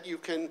assumption that you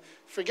can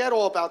forget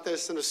all about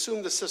this and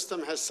assume the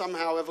system has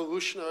somehow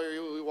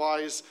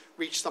evolutionary-wise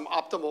reached some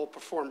optimal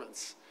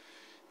performance.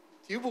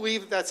 Do you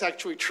believe that that's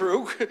actually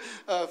true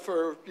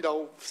for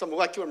some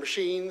molecular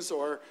machines?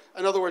 Or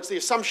in other words, the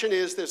assumption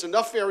is there's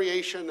enough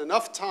variation,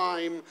 enough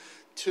time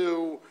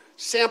to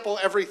sample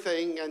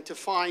everything and to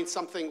find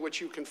something which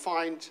you can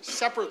find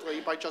separately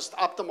by just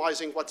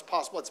optimizing what's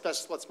possible, what's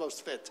best, what's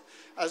most fit.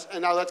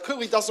 And now that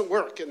clearly doesn't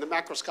work in the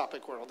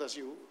macroscopic world, as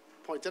you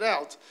pointed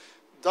out.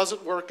 Does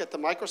it work at the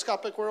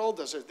microscopic world?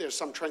 There's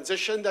some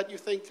transition that you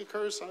think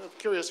occurs? I'm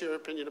curious your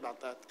opinion about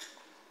that.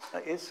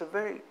 This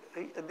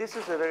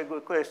is a very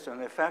good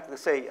question. In fact,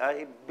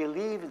 I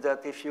believe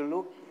that if you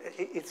look,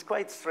 it's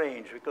quite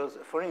strange because,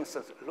 for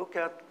instance, look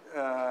at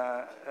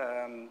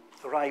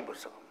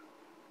ribosome.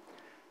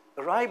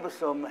 The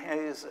ribosome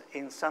has,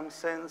 in some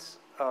sense,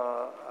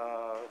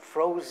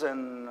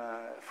 frozen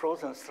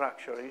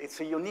structure. It's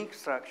a unique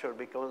structure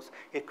because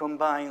it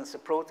combines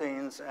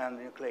proteins and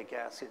nucleic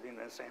acid in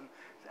the same.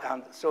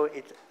 And so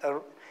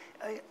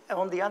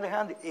on the other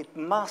hand, it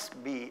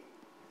must be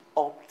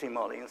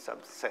optimal in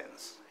some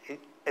sense,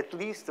 at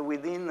least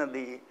within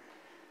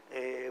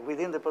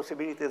the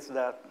possibilities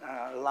that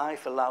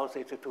life allows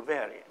it to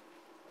vary.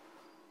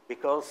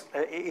 because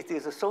it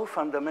is so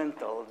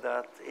fundamental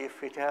that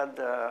if it had,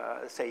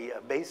 say, a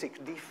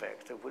basic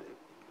defect, it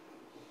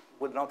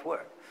would not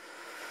work.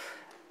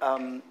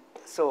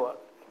 So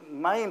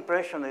my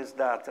impression is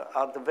that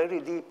at the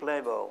very deep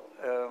level,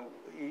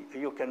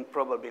 you can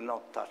probably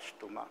not touch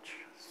too much,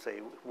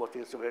 say, what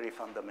is very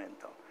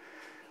fundamental.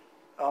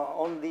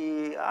 On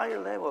the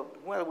higher level,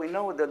 well, we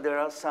know that there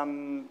are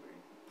some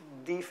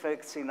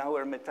defects in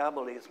our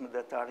metabolism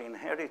that are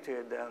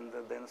inherited, and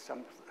then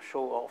some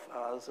show off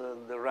as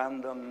the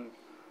random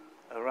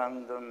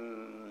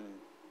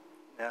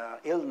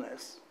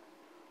illness,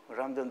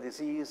 random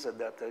disease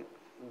that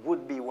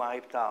would be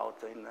wiped out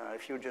in a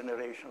few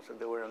generations if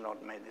there were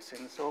not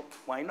medicine. So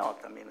why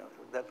not? I mean,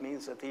 that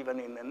means that even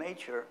in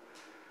nature,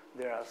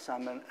 there are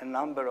a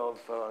number of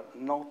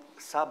not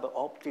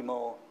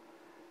suboptimal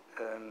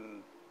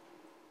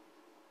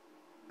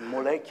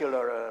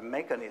molecular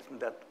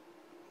mechanisms that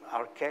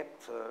are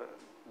kept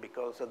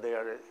because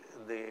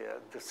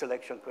the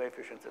selection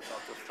coefficient is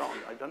not too strong.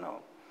 I don't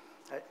know.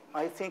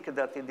 I think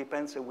that it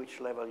depends on which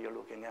level you're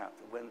looking at.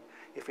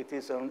 If it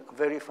is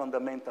very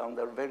fundamental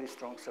under very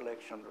strong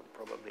selection,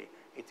 probably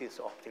it is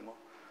optimal.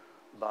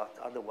 But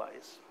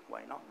otherwise,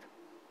 why not?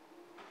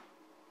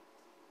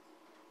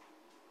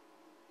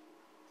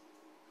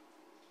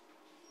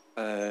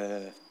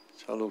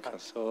 Ciao Luca.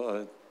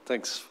 So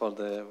thanks for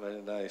the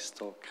very nice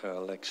talk,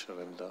 lecture,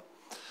 and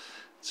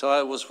so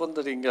I was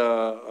wondering.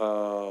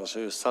 So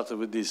you started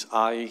with this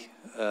I,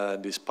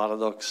 this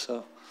paradox,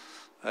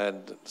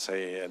 and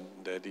the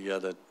idea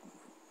that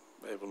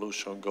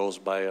evolution goes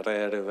by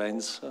rare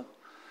events,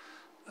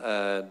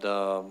 and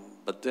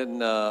but then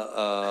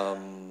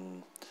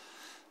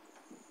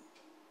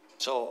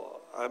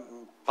so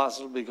I'm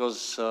puzzled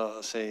because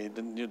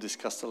then you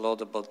discussed a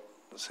lot about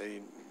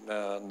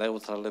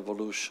neutral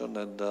evolution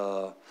and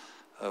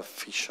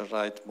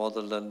Fisher-Wright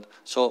model, and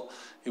so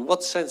in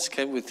what sense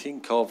can we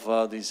think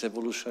of this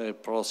evolutionary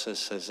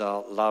process as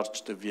a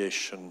large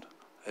deviation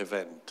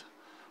event,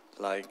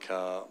 like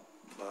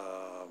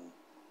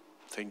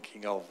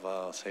thinking of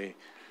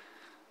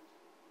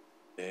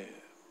the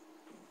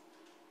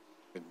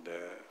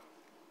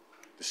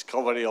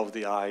discovery of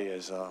the eye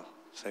as a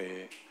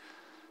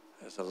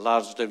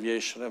large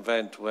deviation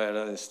event,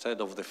 where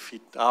instead of the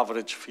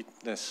average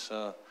fitness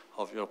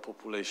of your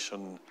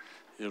population,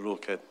 you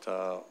look at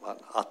an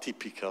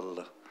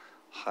atypical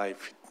high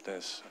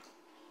fitness?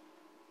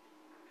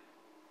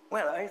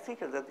 Well, I think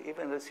that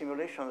even the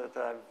simulation that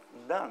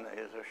I've done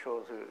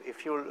shows you,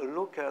 if you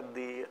look at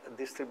the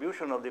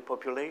distribution of the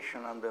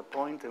population and the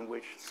point in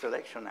which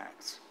selection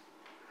acts,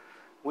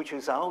 which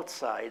is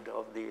outside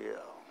of the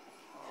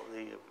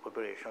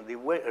population, the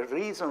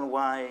reason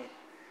why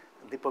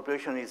the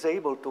population is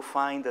able to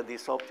find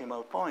this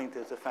optimal point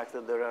is the fact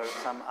that there are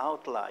some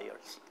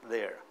outliers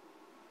there.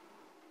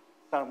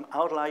 Some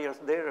outliers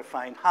there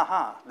find,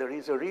 there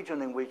is a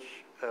region in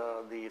which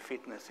the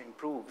fitness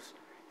improves,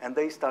 and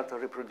they start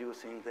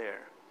reproducing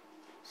there.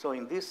 So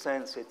in this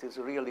sense, it is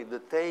really the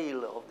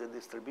tail of the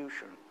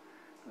distribution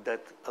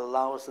that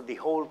allows the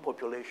whole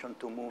population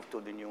to move to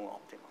the new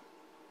optimum.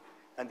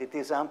 And it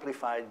is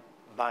amplified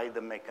by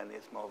the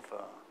mechanism of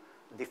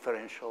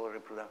differential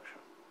reproduction.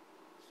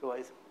 So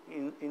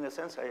in a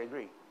sense, I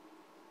agree.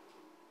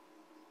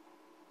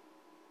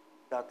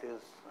 That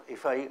is,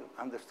 if I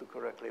understood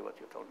correctly what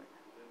you told me.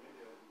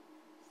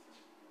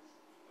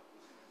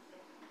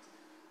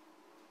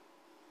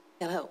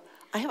 Hello.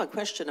 I have a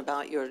question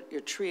about your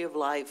tree of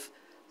life.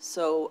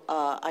 So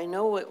I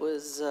know it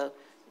was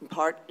in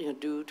part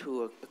due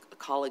to a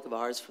colleague of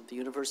ours from the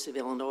University of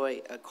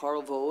Illinois,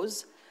 Carl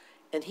Vose,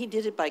 and he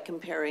did it by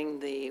comparing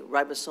the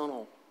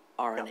ribosomal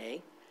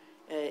RNA.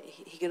 Yeah.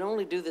 He could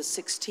only do the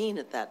 16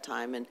 at that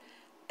time,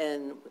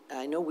 and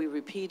I know we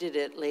repeated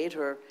it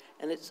later,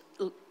 and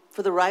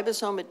for the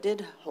ribosome it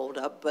did hold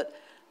up, but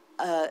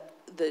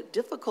the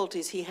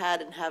difficulties he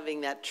had in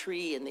having that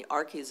tree and the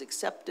arches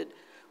accepted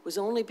was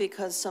only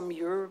because some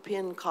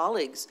European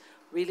colleagues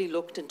really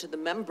looked into the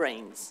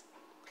membranes,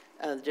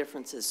 the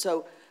differences.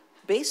 So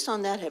based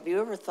on that, have you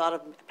ever thought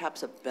of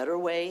perhaps a better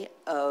way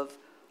of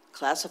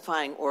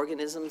classifying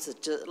organisms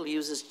that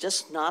uses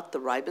just not the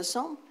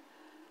ribosome,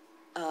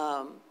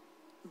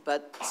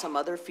 but some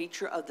other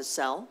feature of the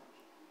cell?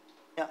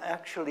 Yeah,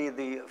 actually,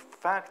 the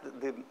fact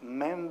that the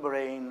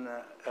membrane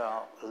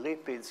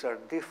lipids are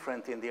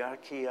different in the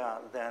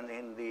archaea than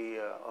in the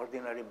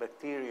ordinary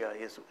bacteria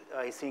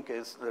I think,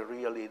 is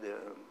really the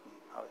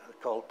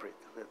culprit,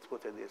 let's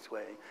put it this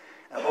way.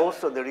 And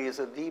also, there is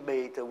a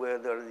debate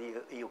whether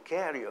the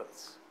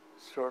eukaryotes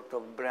sort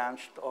of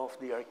branched off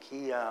the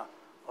archaea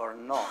or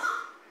not.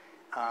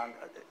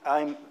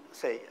 And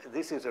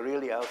this is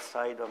really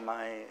outside of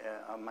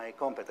my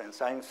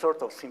competence. I'm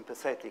sort of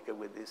sympathetic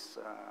with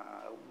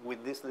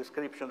this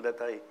description that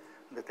I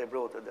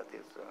wrote. That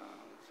is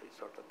a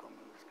sort of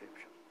common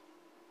description.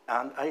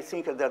 And I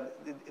think that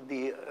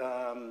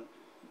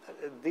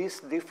this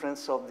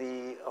difference of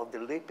the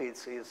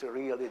lipids is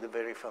really the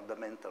very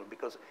fundamental,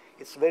 because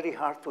it's very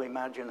hard to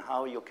imagine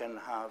how you can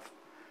have,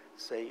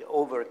 say,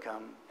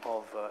 overcome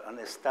of an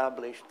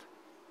established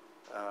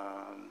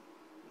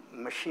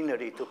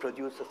machinery to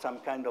produce some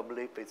kind of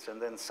lipids, and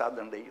then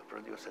suddenly you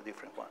produce a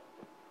different one.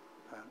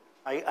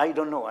 I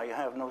don't know. I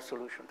have no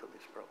solution to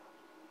this problem.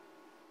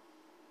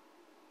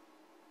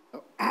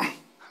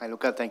 Hi,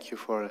 Luca. Thank you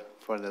for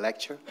the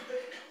lecture.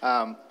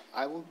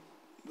 I would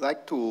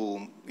like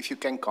to, if you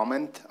can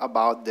comment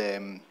about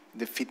the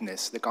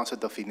fitness, the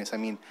concept of fitness. I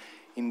mean,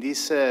 in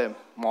these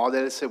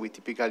models, we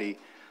typically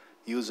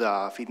use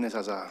fitness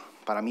as a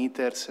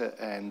parameters,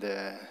 and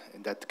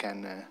that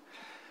can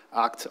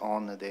act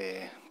on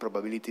the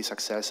probability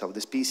success of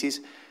the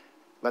species.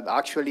 But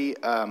actually,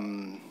 there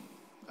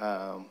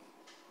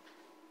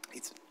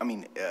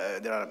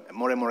are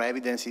more and more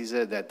evidences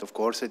that, of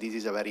course, this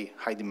is a very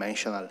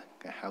high-dimensional,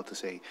 how to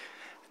say,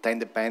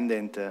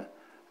 time-dependent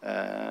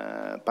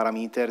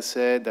parameters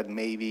that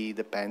maybe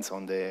depends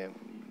on the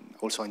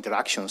also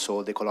interactions,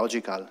 so the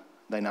ecological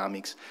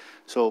dynamics.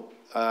 So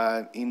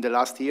in the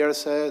last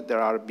years,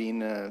 there have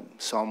been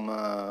some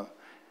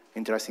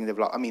interesting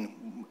development. I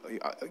mean,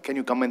 can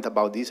you comment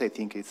about this? I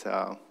think it's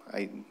an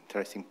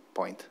interesting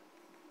point.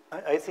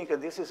 I think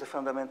this is a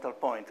fundamental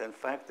point. In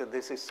fact,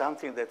 this is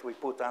something that we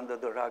put under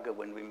the rug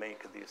when we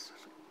make this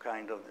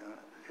kind of,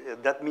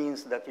 that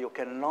means that you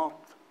cannot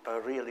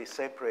really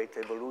separate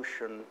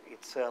evolution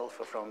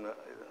itself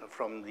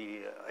from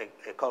the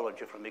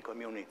ecology, from the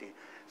community,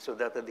 so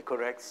that the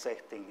correct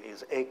setting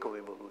is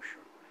eco-evolution.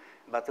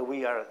 But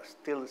we are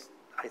still,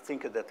 I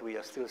think that we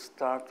are still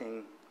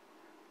starting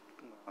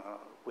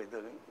with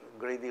a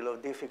great deal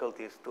of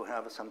difficulties to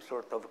have some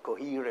sort of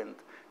coherent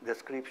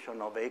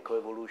description of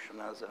eco-evolution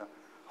as a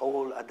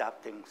whole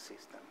adapting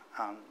system.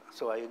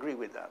 So I agree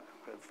with that.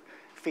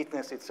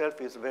 Fitness itself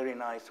is very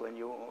nice when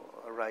you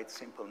write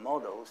simple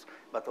models,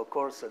 but of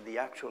course the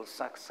actual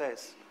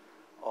success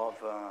of,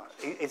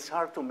 it's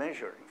hard to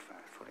measure, in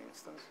fact, for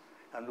instance.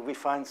 And we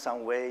find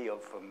some way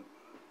of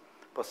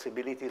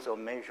possibilities of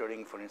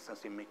measuring, for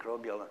instance, in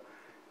microbial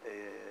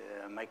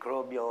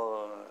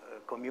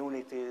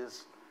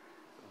communities,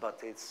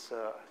 but it's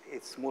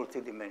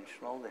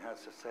multidimensional. It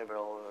has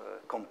several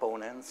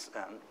components,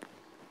 and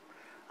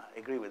I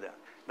agree with that.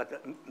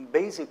 But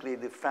basically,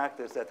 the fact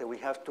is that we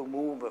have to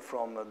move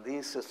from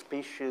this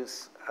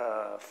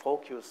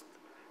species-focused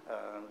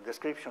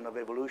description of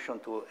evolution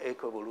to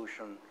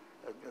eco-evolution,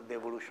 the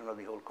evolution of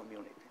the whole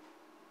community.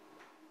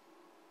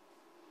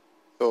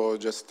 So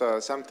just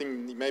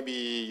something maybe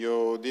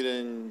you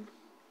didn't,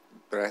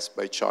 perhaps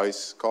by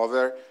choice,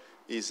 cover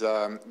is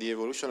the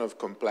evolution of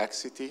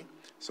complexity.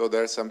 So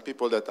there are some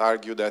people that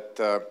argue that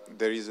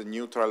there is a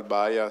neutral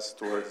bias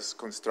towards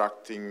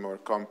constructing more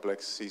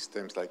complex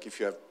systems. Like if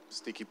you have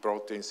sticky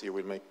proteins, you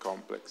will make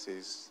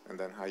complexes, and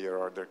then higher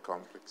order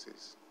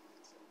complexes.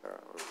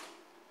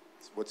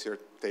 What's your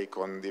take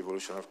on the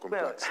evolution of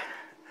complexity? Well,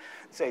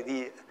 say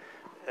the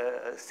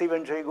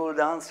Stephen Jay Gould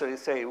answer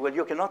is say, well,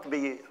 you cannot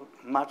be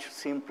much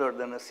simpler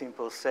than a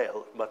simple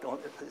cell, but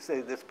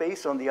say the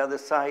space on the other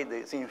side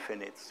is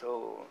infinite.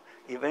 So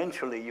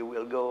eventually you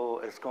will go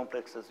as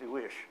complex as you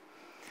wish.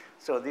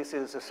 So this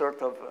is a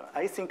sort of,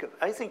 I think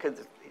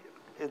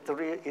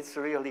it's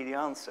really the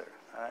answer.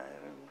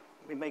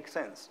 It makes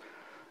sense.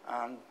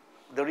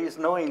 There is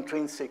no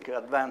intrinsic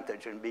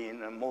advantage in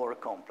being more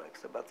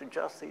complex, but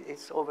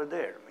it's over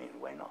there. I mean,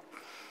 why not?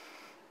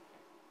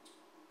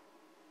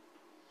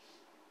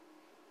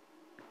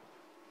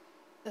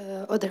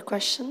 Other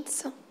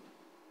questions?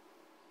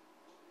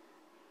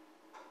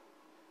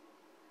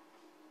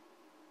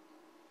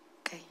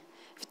 Okay,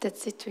 if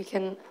that's it, we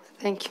can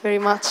thank you very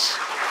much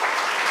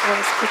for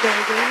the speaker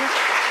again.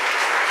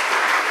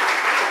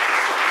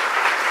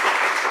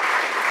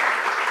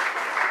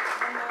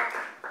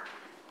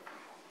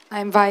 I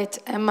invite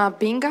Emma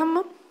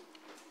Bingham,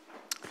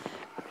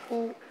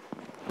 who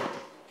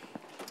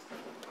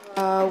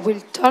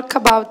will talk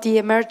about the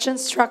emergent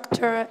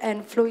structure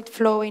and fluid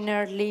flow in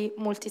early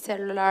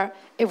multicellular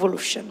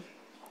evolution.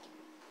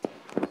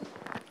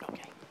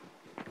 Okay.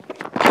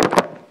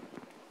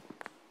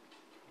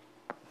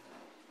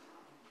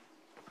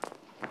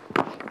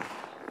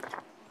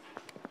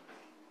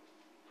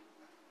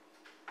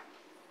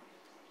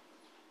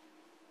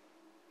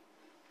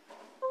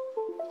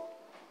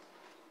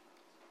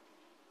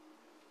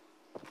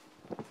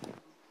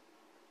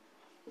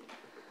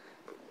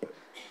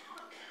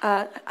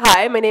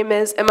 Hi, my name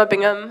is Emma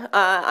Bingham.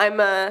 I'm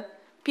a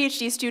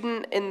PhD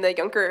student in the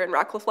Juncker and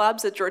Ratcliffe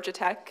labs at Georgia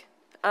Tech.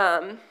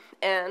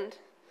 And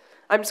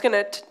I'm just going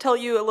to tell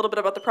you a little bit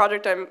about the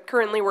project I'm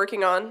currently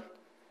working on.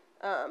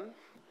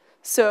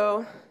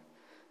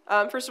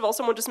 First of all,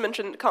 someone just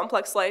mentioned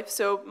complex life.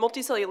 So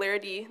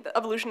multicellularity, the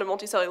evolution of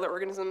multicellular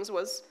organisms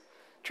was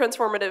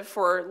transformative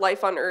for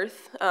life on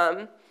Earth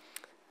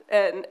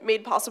and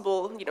made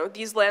possible,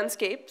 these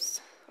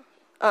landscapes,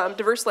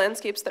 diverse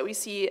landscapes that we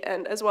see,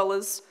 and as well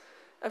as,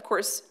 of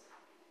course,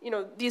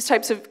 these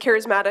types of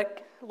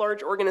charismatic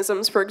large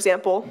organisms, for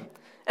example,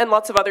 and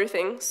lots of other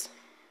things.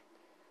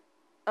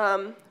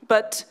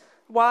 But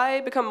why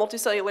become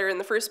multicellular in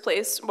the first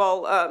place?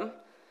 Well,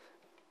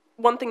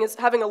 one thing is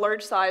having a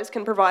large size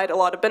can provide a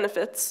lot of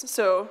benefits.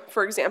 So,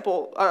 for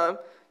example,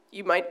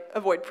 you might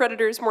avoid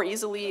predators more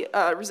easily,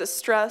 resist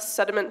stress,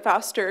 sediment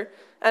faster,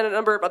 and a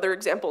number of other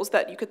examples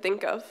that you could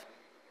think of.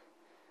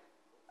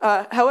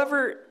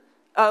 However,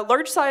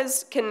 large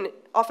size can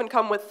often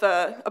come with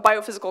a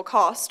biophysical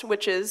cost,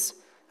 which is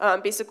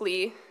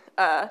basically,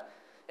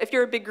 if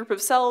you're a big group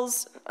of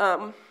cells,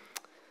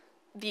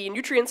 the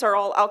nutrients are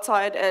all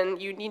outside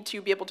and you need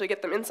to be able to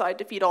get them inside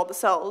to feed all the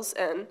cells.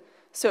 And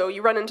so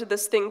you run into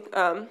this thing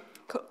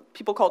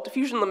people call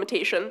diffusion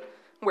limitation,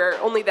 where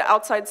only the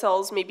outside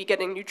cells may be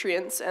getting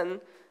nutrients,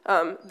 and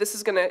this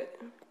is gonna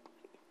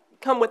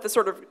come with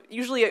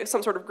usually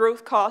some sort of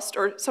growth cost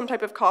or some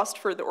type of cost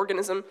for the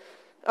organism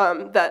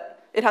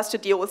that it has to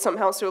deal with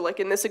somehow. So like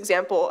in this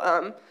example,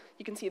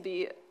 you can see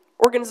the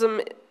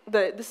organism,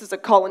 this is a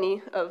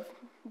colony of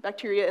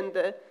bacteria, and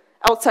the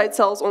outside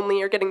cells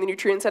only are getting the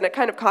nutrients, and it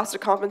kind of costs to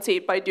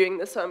compensate by doing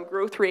this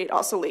growth rate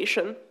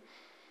oscillation.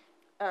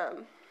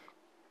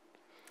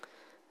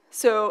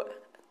 So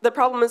the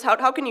problem is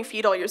how can you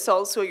feed all your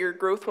cells so your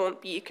growth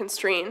won't be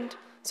constrained,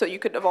 so you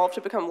could evolve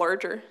to become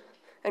larger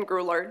and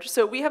grow large.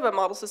 So we have a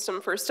model system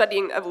for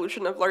studying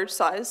evolution of large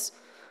size,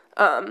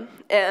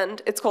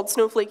 and it's called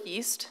snowflake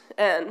yeast,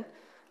 and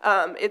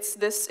it's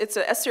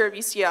a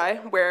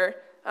S-serovecii where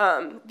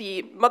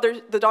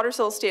the daughter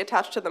cells stay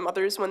attached to the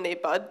mothers when they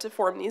bud to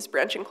form these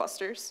branching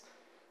clusters.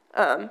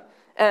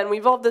 And we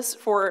evolved this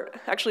for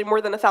actually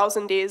more than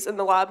 1,000 days in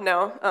the lab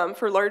now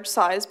for large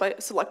size by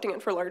selecting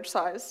it for large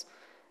size.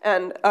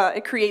 And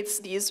it creates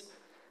these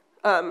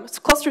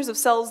clusters of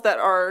cells that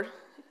are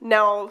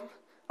now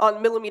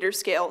on millimeter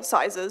scale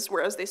sizes,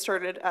 whereas they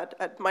started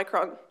at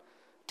micron,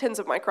 tens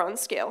of micron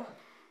scale.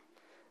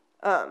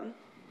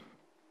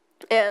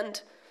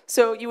 And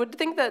so you would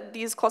think that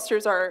these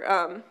clusters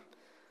are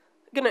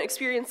going to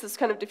experience this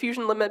kind of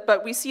diffusion limit,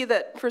 but we see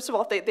that, first of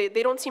all, they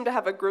don't seem to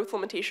have a growth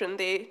limitation.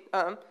 They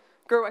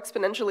grow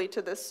exponentially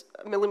to this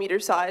millimeter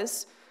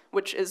size,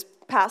 which is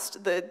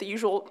past the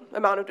usual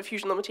amount of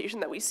diffusion limitation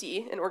that we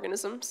see in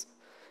organisms.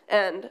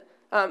 And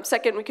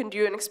second, we can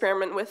do an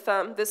experiment with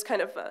this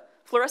kind of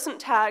fluorescent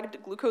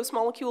tagged glucose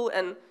molecule,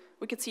 and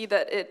we could see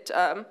that it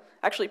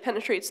actually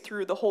penetrates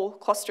through the whole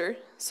cluster.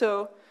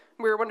 So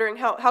we're wondering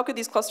how could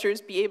these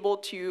clusters be able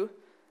to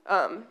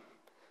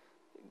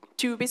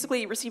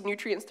basically receive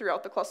nutrients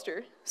throughout the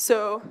cluster.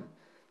 So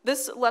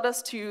this led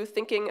us to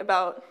thinking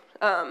about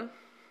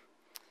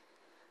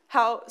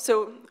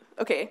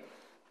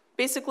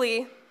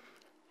basically,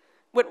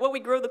 what we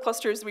grow the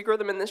clusters, we grow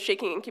them in this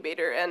shaking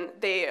incubator, and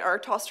they are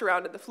tossed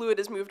around and the fluid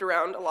is moved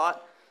around a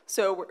lot.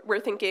 So we're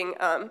thinking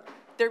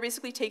they're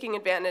basically taking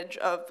advantage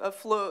of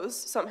flows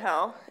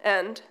somehow,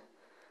 and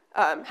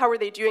how are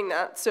they doing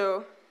that?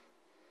 So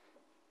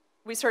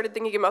we started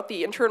thinking about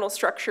the internal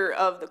structure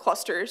of the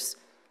clusters.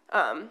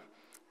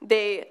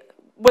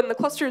 When the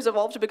clusters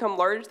evolve to become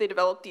large, they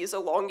develop these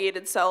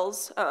elongated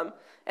cells,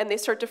 and they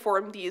start to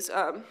form these,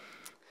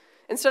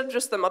 instead of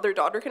just the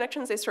mother-daughter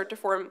connections, they start to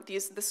form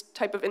this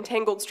type of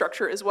entangled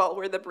structure as well,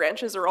 where the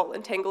branches are all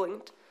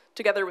entangling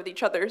together with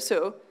each other.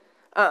 So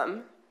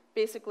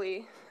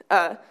basically,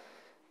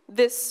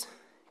 this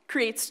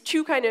creates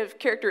two kind of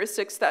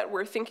characteristics that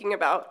we're thinking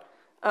about.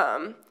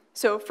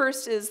 So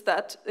first is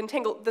that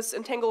this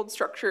entangled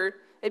structure,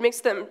 it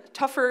makes them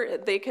tougher.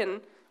 They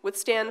can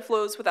withstand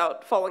flows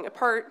without falling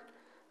apart.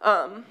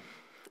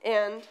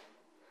 And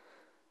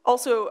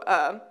also,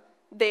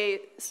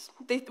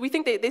 we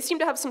think they seem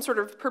to have some sort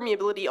of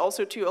permeability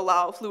also to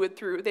allow fluid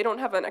through. They don't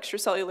have an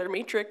extracellular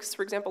matrix,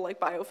 for example, like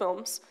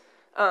biofilms.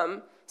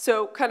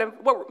 So kind of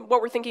what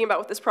we're thinking about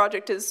with this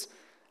project is,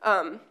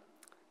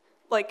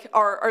 like,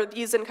 are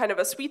these in kind of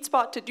a sweet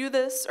spot to do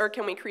this, or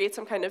can we create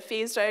some kind of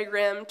phase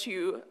diagram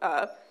to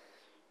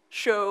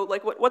show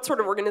like what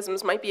sort of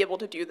organisms might be able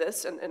to do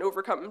this and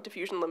overcome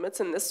diffusion limits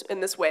in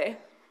this way?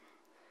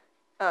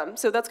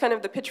 So that's kind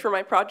of the pitch for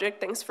my project.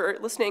 Thanks for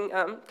listening.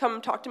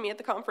 Come talk to me at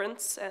the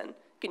conference, and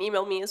you can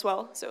email me as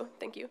well. So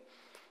thank you.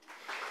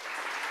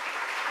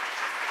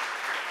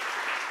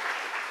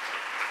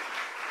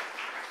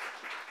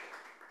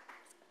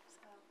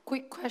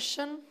 Quick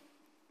question.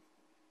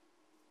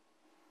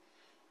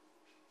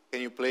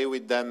 Can you play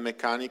with them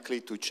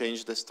mechanically to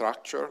change the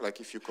structure?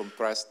 Like if you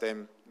compress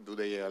them, do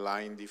they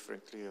align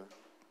differently?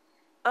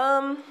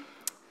 Or?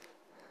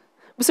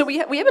 So we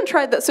haven't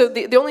tried that. So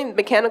the only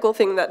mechanical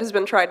thing that has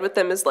been tried with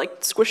them is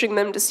like squishing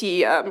them to see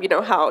you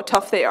know, how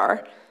tough they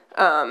are.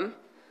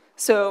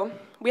 So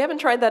we haven't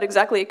tried that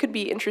exactly. It could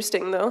be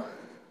interesting though.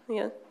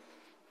 Yeah.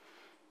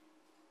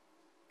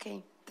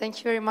 Okay, thank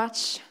you very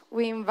much.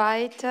 We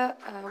invite,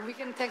 we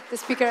can take the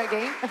speaker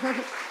again.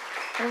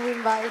 And we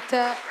invite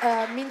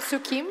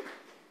Minsu KIM.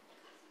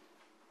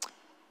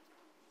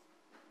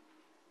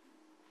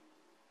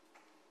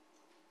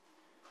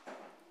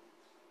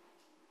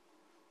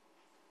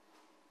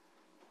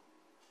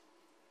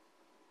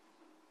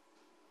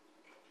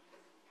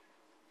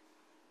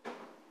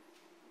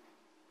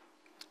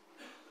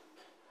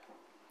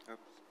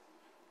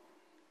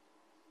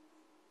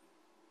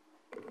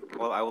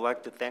 Well, I would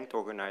like to thank the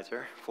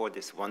organizer for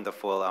this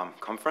wonderful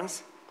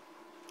conference.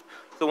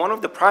 So one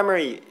of the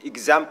primary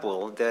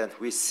examples that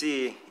we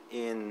see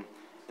in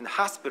the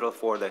hospital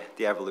for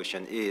the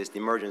evolution is the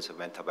emergence of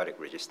antibiotic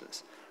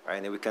resistance,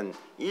 right? And we can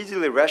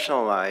easily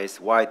rationalize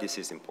why this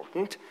is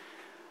important.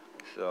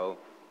 So,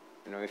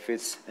 you know, if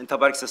it's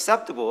antibiotic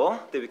susceptible,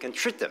 then we can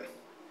treat them,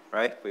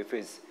 right? But if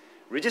it's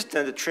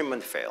resistant, the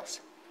treatment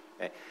fails.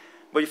 Okay?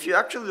 But if you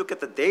actually look at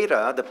the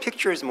data, the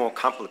picture is more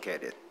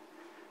complicated.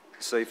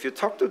 So if you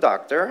talk to a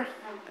doctor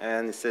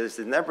and it says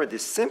it's never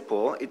this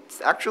simple,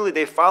 it's actually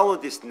they follow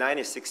this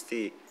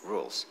 90-60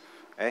 rules.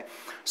 Okay?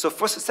 So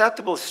for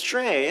susceptible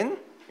strain,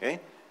 okay,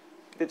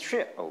 the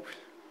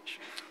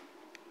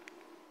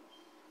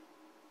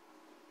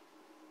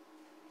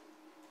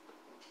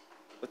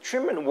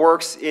treatment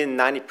works in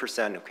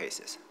 90% of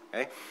cases.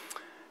 Okay?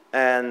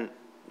 And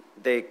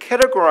they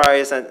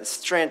categorize a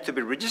strain to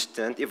be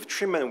resistant if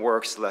treatment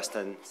works less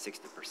than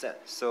 60%.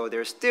 So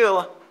there's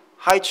still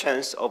high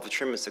chance of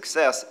treatment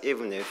success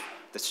even if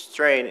the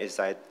strain is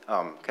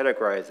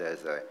categorized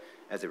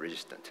as a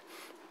resistant.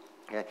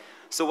 Okay?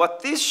 So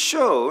what this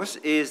shows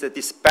is that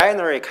this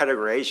binary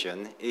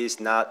categorization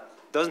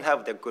doesn't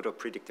have that good of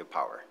predictive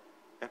power.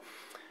 Okay?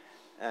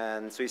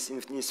 And so it's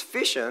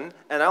insufficient.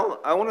 And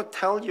I want to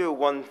tell you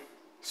one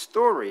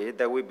story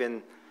that we've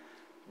been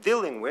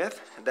dealing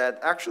with that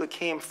actually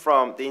came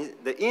from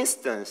the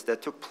instance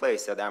that took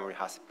place at Emory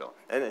Hospital.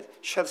 And it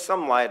shed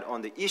some light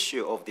on the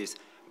issue of this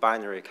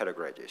binary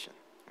categorization.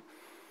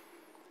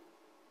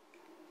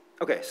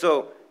 Okay,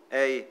 so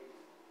a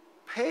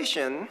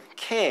patient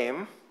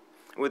came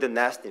with a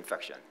nasty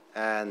infection.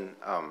 And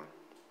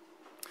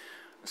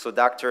so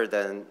doctor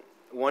then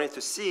wanted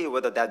to see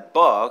whether that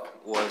bug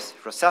was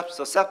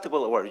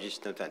susceptible or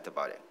resistant to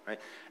antibiotic, right?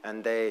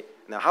 And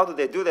now how do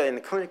they do that in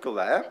the clinical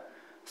lab?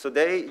 So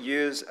they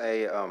use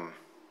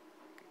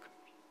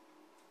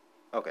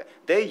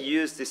they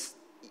use this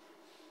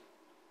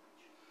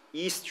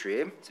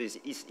E-strip, so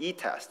it's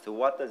E-test. So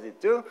what does it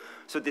do?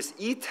 So this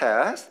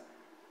E-test,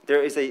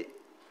 there is a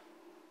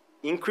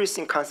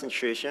increasing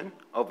concentration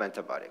of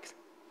antibiotics,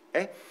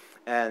 okay?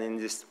 And in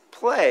this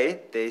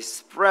plate, they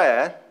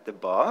spread the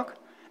bug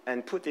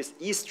and put this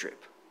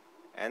E-strip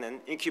and then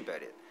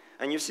incubate it.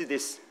 And you see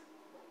this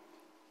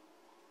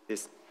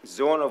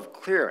zone of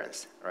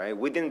clearance, right?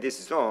 Within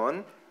this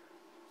zone,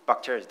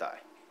 bacteria die.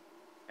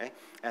 Okay?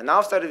 And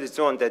outside of the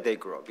zone that they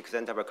grow because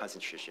antibiotic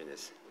concentration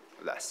is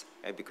less,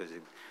 okay? Because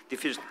it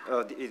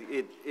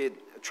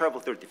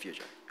travels through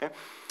diffusion. Okay?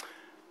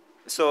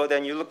 So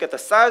then you look at the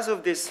size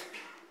of this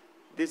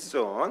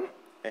zone,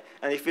 okay?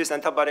 And if it's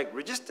antibiotic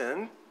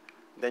resistant,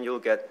 then you'll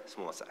get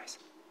smaller size.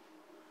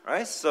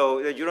 Right? So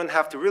you don't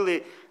have to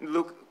really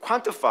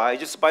quantify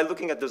just by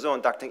looking at the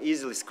zone. Doctor can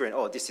easily screen,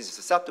 oh, this is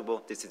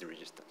susceptible, this is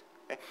resistant.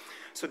 Okay?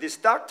 So this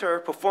doctor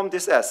performed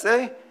this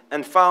assay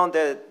and found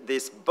that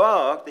this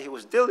bug that he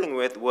was dealing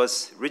with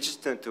was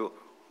resistant to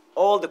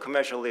all the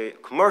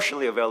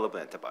commercially available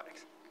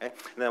antibiotics. Okay?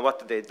 And then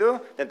what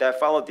do? Then they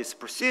follow this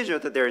procedure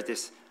that there is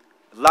this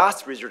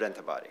last resort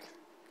antibiotic,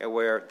 okay,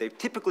 where they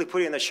typically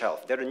put it in a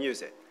shelf. They don't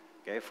use it,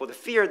 okay, for the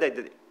fear that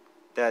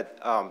the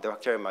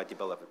bacteria might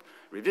develop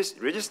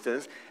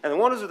resistance. And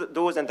one of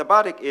those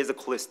antibiotics is a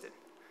colistin.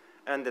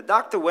 And the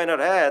doctor went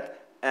ahead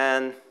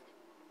and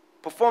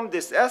performed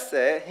this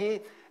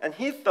assay.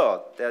 He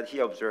thought that he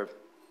observed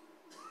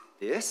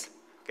this.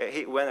 Okay,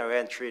 he went ahead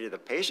and treated the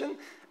patient,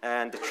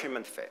 and the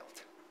treatment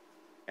failed.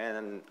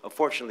 And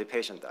unfortunately, the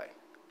patient died.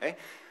 Okay?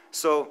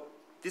 So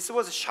this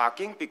was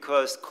shocking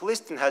because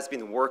colistin has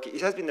been working.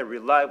 It has been a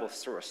reliable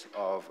source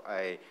of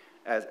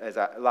as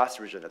a last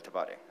resort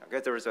antibiotic. Okay?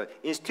 There was an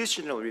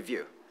institutional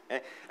review.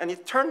 Okay? And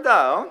it turned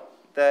out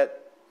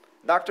that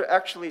doctor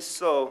actually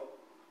saw,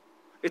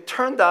 it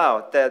turned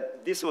out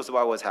that this was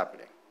what was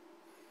happening.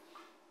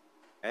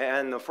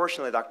 And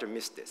unfortunately, doctor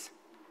missed this.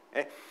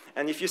 Okay?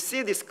 And if you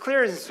see this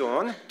clearance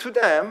zone, to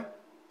them,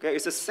 okay,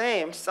 it's the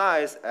same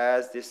size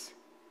as this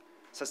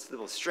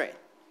susceptible strain,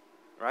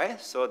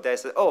 right? So they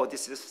said, oh,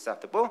 this is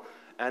susceptible.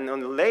 And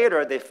then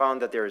later, they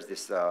found that there is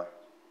this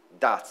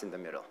dots in the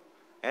middle.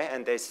 Okay?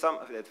 And at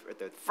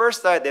the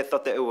first side, they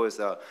thought that it was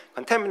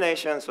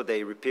contamination, so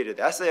they repeated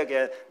the assay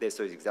again. They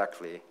saw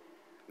exactly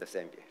the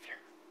same behavior.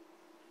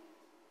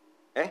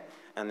 Okay?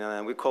 And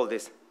then we call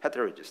this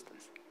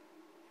heteroresistance.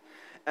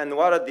 And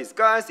what are these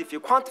guys? If you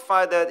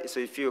quantify that,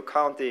 so if you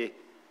count the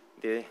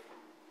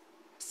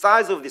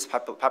size of this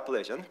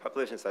population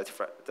size,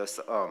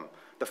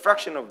 the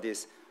fraction of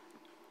this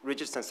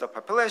resistant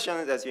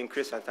subpopulation as you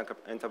increase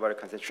antibiotic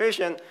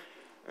concentration,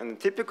 and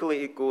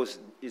typically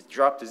it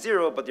dropped to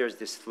 0, but there's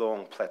this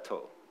long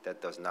plateau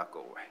that does not go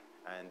away.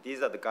 And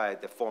these are the guys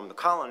that form the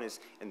colonies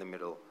in the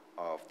middle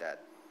of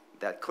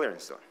that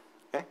clearance zone.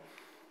 Okay?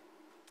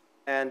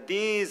 And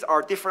these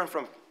are different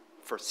from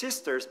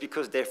persisters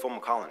because they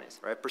form colonies,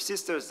 right?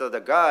 Persisters are the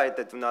guys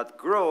that do not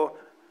grow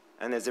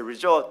and as a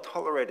result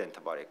tolerate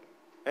antibiotic.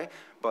 Okay?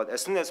 But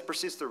as soon as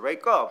persisters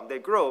wake up, they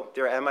grow,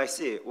 their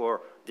MIC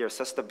or their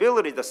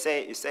susceptibility is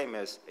the same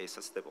as a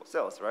susceptible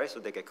cells, right? So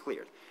they get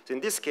cleared. So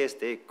in this case,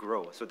 they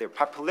grow. So their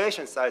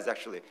population size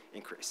actually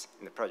increase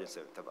in the presence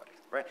of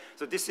antibiotics, right?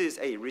 So this is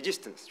a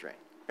resistant strain.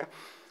 Okay?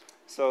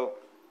 So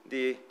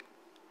the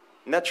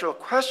natural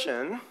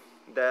question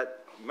that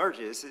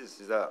emerges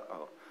is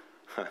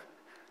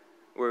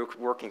we're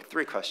working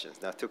 3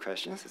 questions, not 2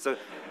 questions.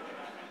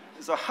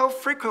 So how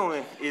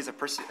frequently is a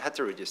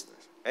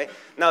heteroresistance? Okay?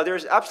 Now,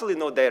 there's absolutely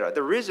no data.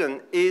 The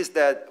reason is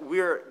that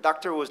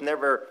doctor was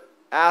never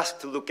asked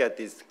to look at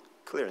these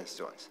clearance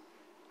zones.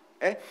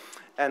 Okay?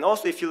 And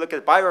also, if you look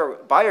at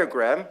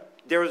biogram,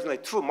 there is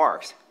like 2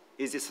 marks.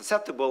 Is it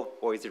susceptible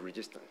or is it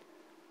resistant?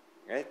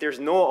 Okay? There's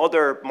no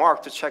other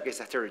mark to check is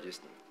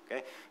heteroresistant.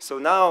 Okay? So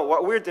now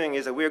what we're doing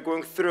is that we're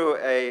going through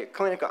a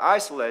clinical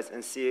isolates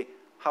and see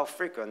how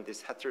frequent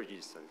this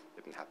heteroresistance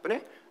has been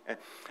happening. Okay?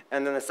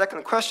 And then the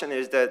second question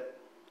is that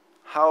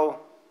how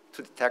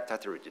to detect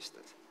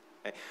heteroresistance.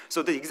 Okay?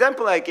 So the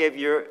example I gave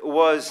you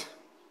was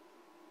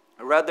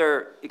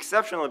rather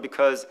exceptional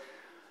because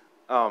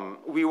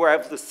we were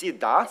able to see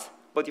dots,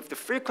 but if the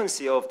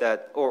frequency of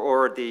that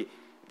or the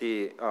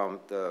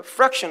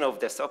fraction of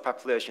the cell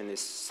population is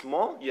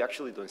small, you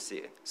actually don't see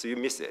it, so you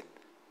miss it.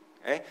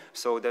 Okay?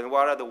 So then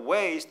what are the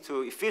ways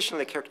to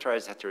efficiently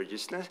characterize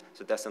heterogeneity?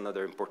 So that's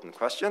another important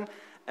question.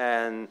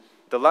 And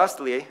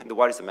lastly,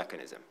 what is the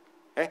mechanism?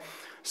 Okay?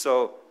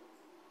 So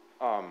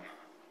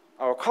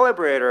our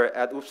collaborator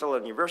at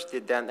Uppsala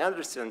University, Dan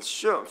Anderson,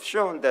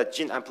 shown that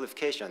gene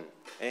amplification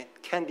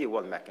can be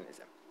one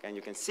mechanism. And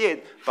you can see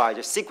it by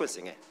just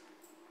sequencing it.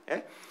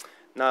 Okay?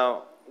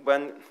 Now,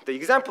 when the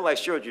example I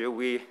showed you,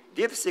 we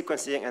did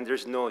sequencing and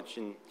there's no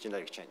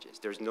genetic changes.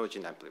 There's no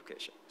gene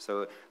amplification.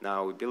 So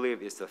now we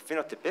believe it's a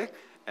phenotypic.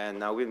 And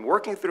now we've been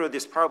working through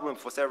this problem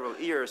for several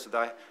years.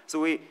 So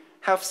we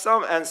have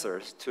some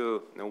answers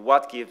to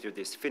what gives you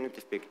this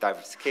phenotypic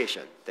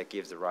diversification that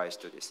gives the rise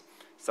to this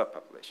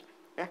subpopulation.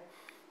 Okay?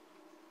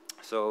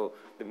 So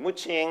the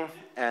Muching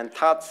and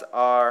TOTS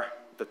are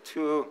the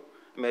 2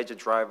 major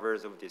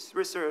drivers of this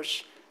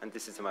research. And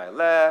this is my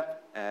lab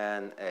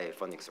and a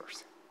funding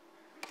source.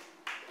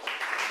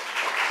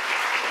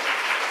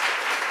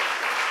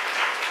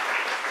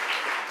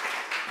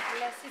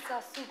 Unless it's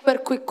a super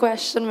quick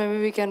question, maybe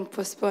we can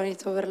postpone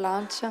it over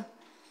lunch.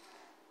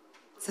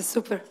 It's a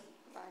super.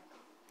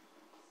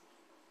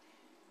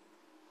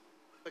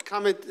 The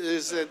comment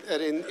is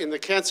that in the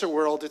cancer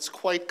world, it's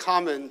quite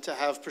common to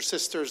have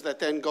persisters that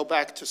then go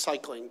back to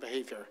cycling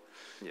behavior.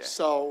 Yeah.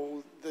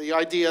 So the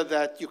idea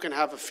that you can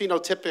have a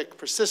phenotypic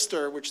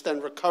persister, which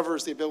then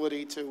recovers the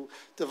ability to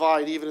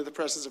divide even in the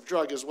presence of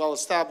drug, is well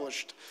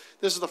established.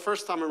 This is the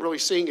first time I'm really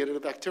seeing it in a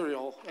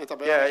bacterial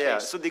antibiotic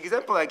case. So the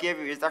example I gave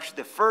you is actually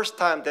the first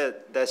time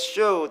that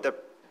showed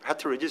that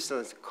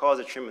heterogeneity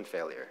caused a treatment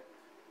failure.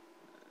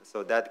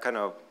 So that kind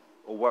of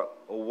we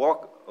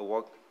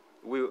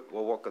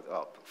will walk it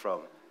up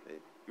from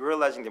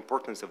realizing the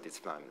importance of this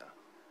phenomena.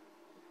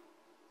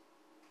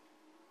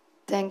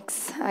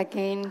 Thanks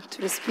again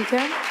to the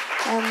speaker.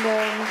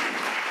 And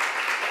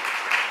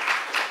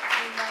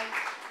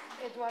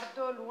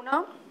Edoardo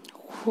LUNA,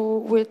 who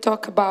will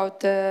talk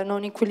about the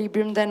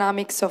non-equilibrium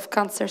dynamics of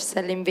cancer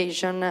cell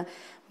invasion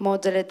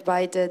modeled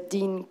by the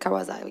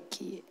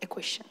Dean-Kawasaki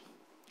equation.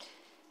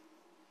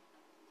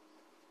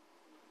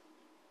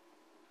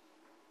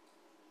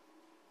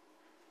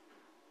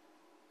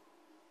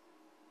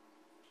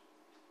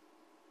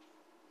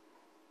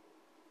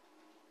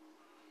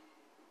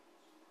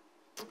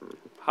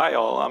 Hi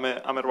all,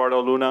 I'm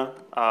Edoardo LUNA.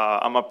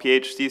 I'm a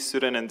PhD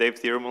student in Dave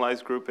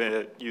Thiermolai's group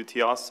at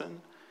UT Austin.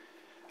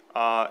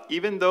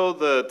 Even though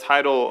the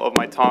title of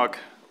my talk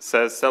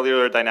says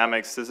cellular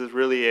dynamics, this is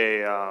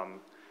really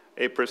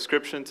a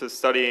prescription to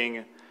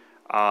studying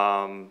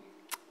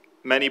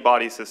many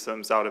body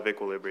systems out of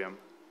equilibrium.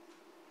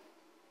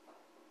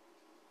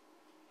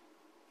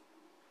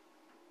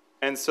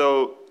 And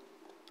so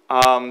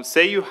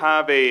say you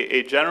have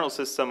a general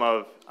system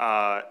of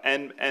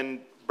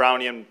N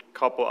Brownian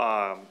couple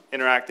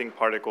interacting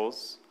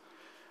particles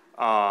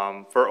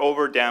for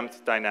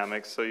over-damped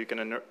dynamics, so you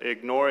can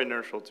ignore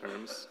inertial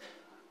terms.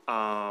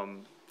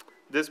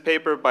 This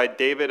paper by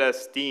David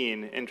S.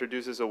 Dean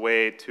introduces a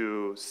way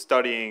to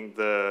studying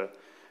the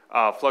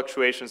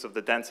fluctuations of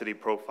the density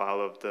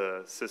profile of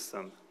the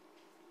system.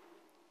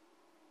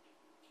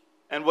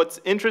 And what's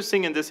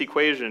interesting in this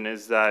equation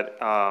is that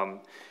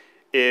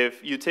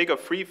if you take a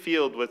free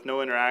field with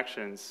no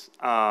interactions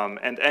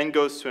and n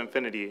goes to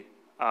infinity,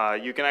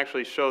 you can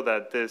actually show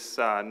that this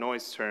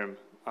noise term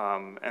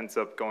ends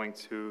up going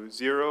to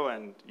 0,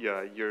 and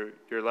yeah,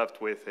 you're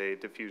left with a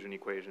diffusion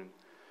equation.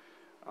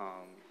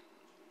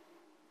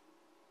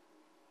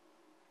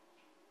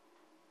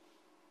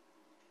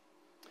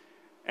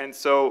 And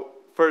so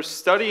for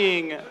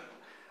studying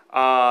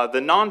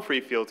the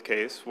non-free field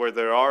case, where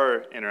there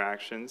are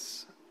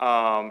interactions,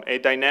 a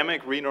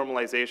dynamic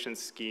renormalization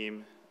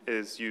scheme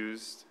is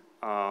used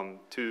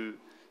to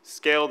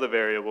scale the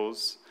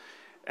variables,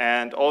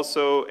 and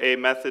also a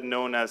method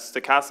known as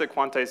stochastic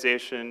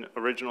quantization,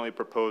 originally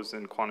proposed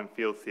in quantum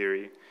field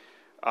theory,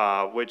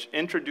 which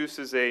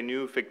introduces a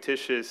new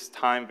fictitious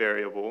time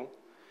variable,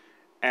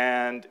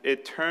 and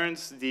it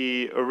turns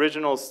the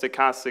original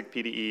stochastic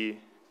PDE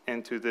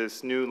into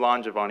this new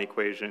Langevin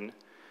equation,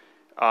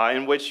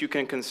 in which you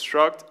can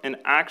construct an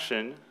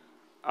action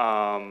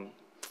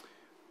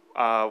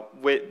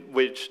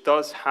which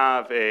does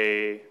have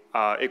a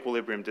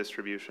equilibrium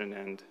distribution,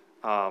 and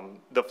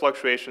the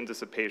fluctuation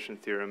dissipation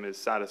theorem is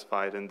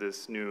satisfied in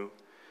this new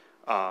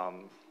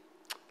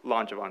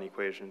Langevin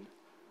equation.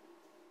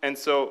 And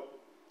so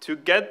to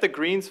get the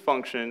Green's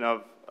function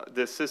of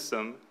this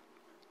system,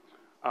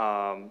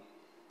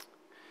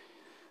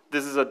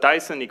 this is a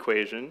Dyson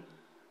equation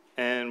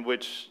in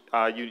which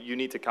you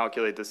need to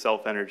calculate the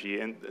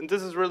self-energy. And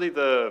this is really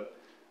the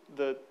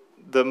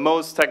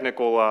most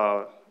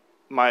technical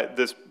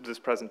this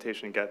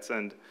presentation gets.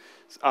 And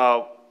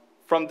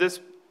from this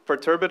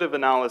perturbative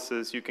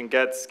analysis, you can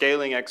get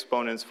scaling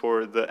exponents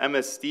for the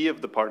MSD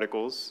of the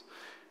particles,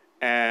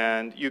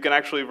 and you can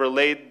actually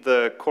relate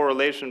the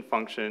correlation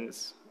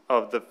functions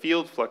of the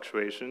field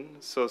fluctuation.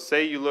 So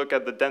say you look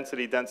at the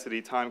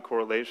density-density time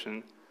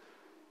correlation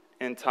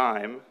in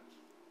time,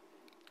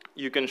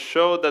 you can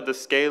show that the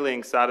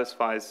scaling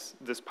satisfies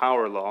this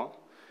power law,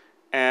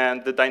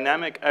 and the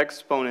dynamic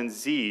exponent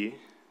z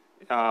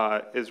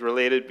is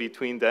related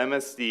between the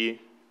MSD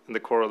and the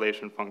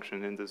correlation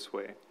function in this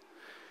way.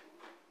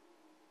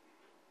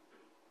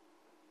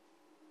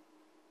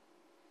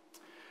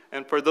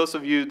 And for those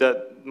of you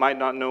that might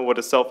not know what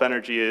a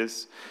self-energy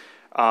is,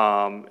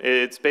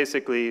 it's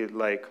basically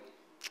like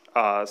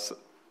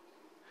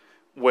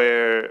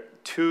where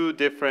two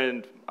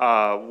different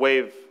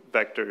wave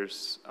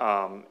vectors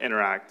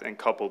interact and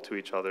couple to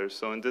each other.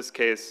 So in this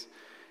case,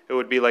 it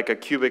would be like a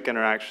cubic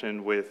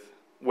interaction with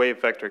wave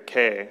vector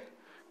k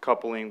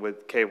coupling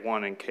with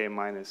k1 and k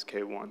minus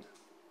k1.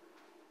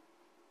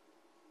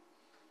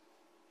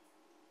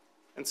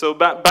 And so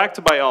back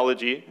to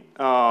biology.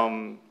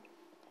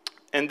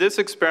 In this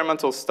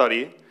experimental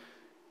study,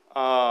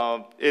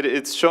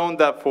 it's shown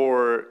that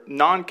for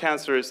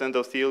non-cancerous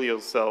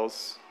endothelial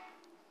cells,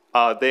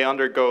 they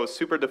undergo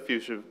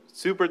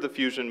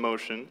superdiffusion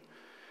motion,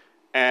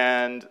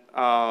 and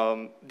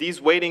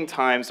these waiting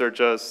times are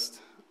just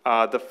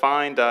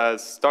defined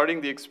as starting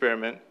the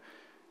experiment,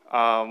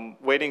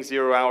 waiting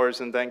 0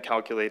 hours, and then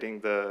calculating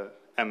the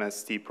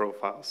MSD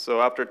profile. So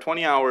after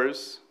 20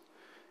 hours,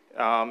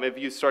 if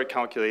you start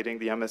calculating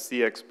the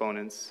MSD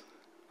exponents,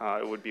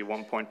 it would be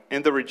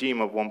in the regime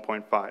of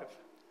 1.5.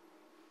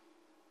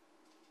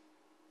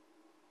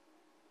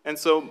 And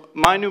so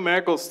my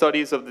numerical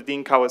studies of the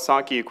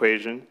Dean-Kawasaki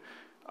equation,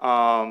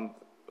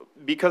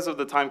 because of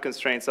the time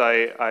constraints,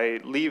 I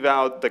leave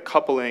out the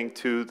coupling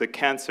to the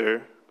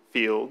cancer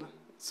field.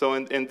 So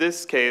in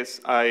this case,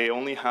 I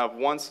only have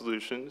one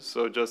solution,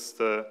 so just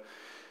the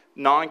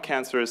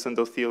non-cancerous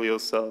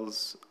endothelial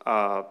cells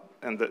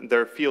and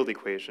their field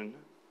equation.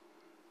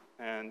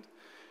 And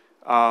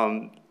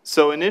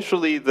so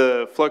initially,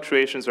 the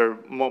fluctuations are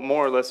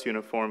more or less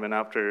uniform, and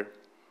after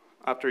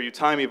you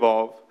time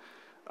evolve,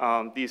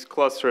 these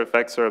cluster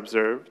effects are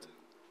observed.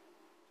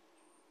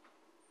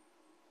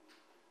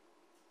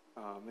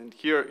 And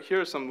here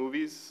are some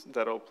movies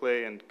that I'll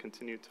play and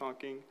continue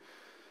talking.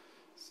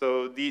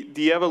 So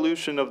the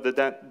evolution of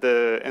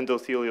the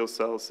endothelial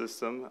cell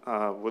system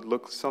would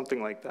look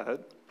something like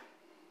that.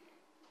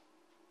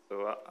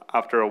 So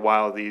after a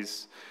while,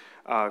 these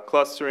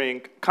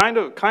clustering, kind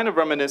of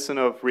reminiscent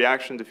of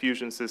reaction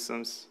diffusion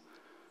systems.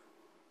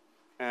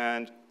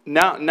 And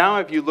now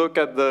if you look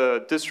at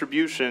the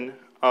distribution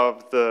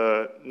of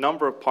the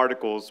number of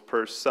particles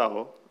per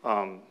cell,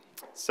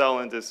 cell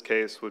in this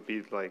case would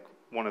be like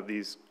one of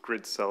these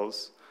grid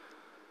cells,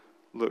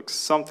 looks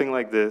something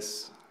like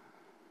this.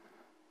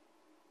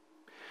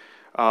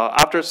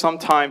 After some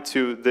time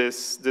too,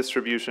 this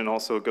distribution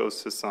also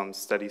goes to some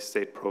steady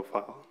state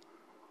profile.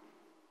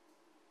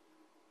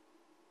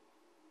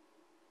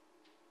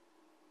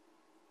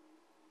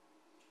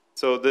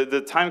 So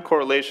the time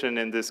correlation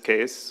in this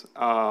case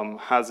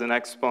has an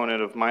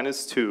exponent of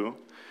 -2,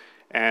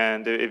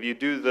 and if you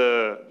do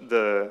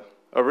the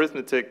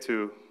arithmetic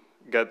to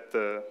get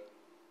the,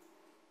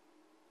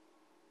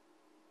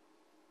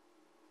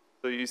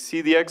 so you see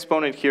the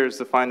exponent here is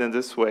defined in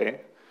this way,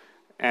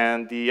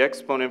 and the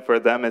exponent for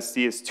the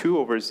MSD is 2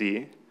 over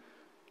z.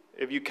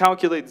 If you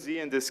calculate z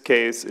in this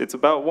case, it's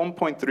about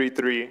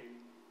 1.33.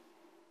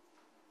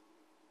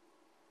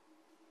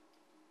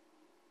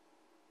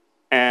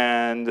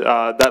 And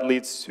that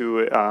leads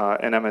to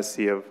an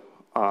MSD of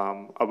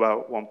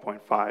about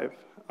 1.5,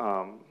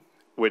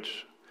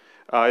 which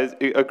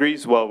it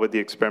agrees well with the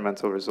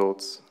experimental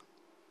results.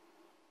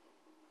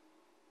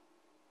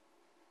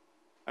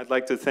 I'd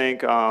like to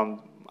thank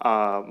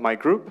my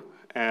group,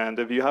 and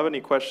if you have any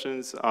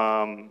questions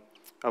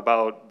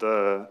about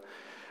the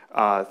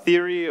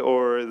theory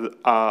or the,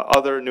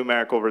 other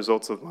numerical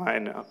results of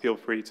mine, feel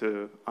free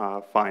to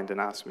find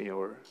and ask me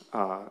or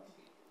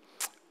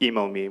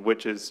email me,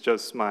 which is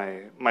just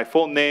my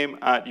full name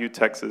at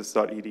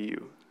utexas.edu.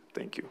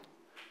 Thank you.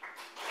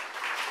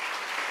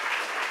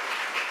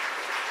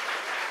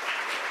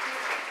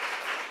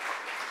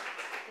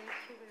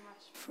 Thank you very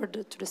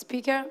much to the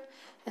speaker.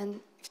 And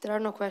if there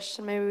are no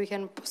questions, maybe we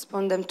can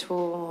postpone them to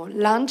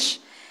lunch.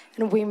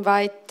 And we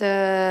invite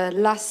the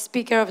last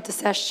speaker of the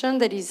session,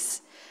 that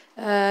is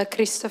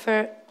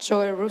Christopher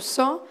Joel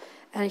Russo.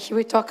 and he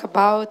will talk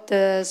about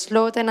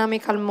slow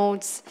dynamical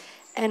modes,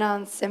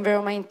 enhance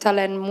environmental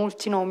and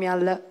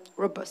multinomial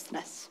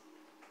robustness.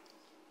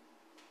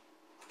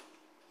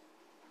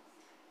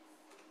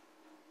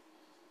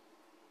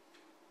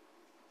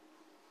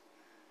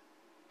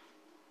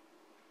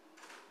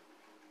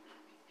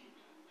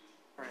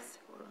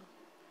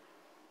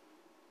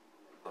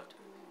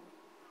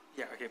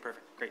 Yeah, okay,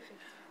 perfect, great.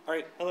 All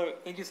right, hello,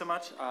 thank you so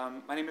much.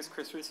 My name is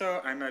Chris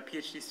Russo. I'm a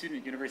PhD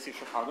student at University of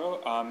Chicago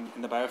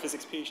in the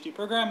biophysics PhD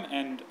program,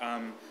 and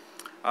I'm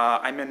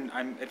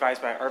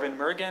advised by Arvind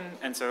Murugan,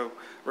 and so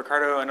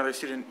Ricardo, another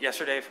student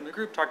yesterday from the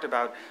group, talked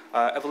about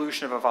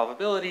evolution of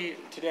evolvability.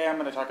 Today I'm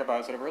going to talk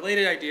about sort of a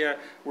related idea.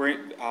 We're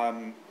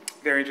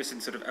very interested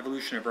in sort of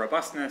evolution of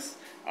robustness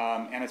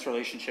and its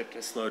relationship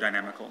to slow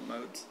dynamical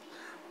modes.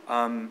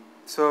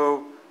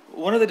 So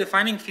one of the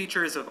defining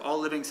features of all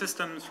living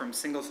systems, from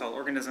single-cell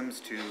organisms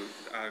to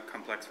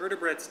complex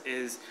vertebrates,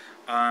 is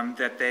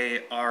that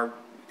they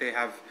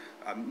have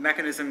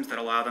mechanisms that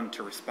allow them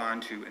to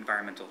respond to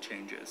environmental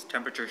changes,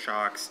 temperature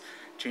shocks,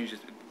 changes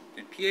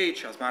in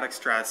pH, osmotic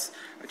stress,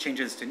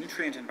 changes to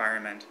nutrient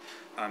environment.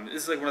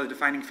 This is like one of the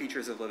defining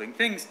features of living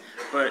things.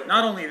 But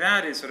not only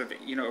that is sort of,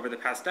 over the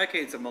past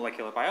decades of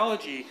molecular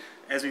biology,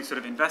 as we've sort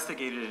of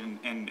investigated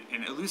and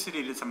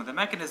elucidated some of the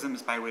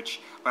mechanisms by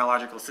which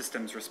biological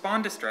systems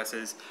respond to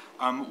stresses,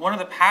 one of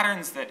the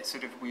patterns that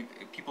sort of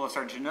people have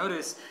started to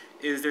notice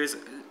is there's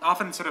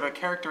often sort of a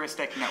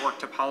characteristic network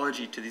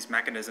topology to these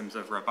mechanisms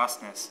of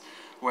robustness,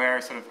 where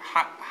sort of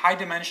high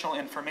dimensional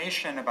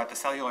information about the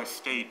cellular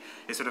state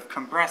is sort of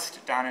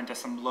compressed down into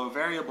some low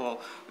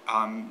variable,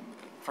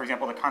 for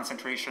example, the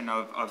concentration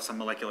of some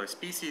molecular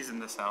species in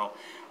the cell,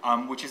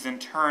 which is in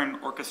turn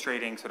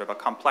orchestrating sort of a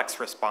complex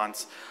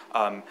response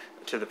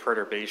to the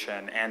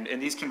perturbation.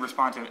 And these can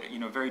respond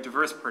to very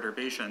diverse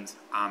perturbations.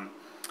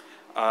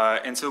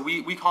 And so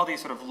we call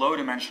these sort of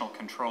low-dimensional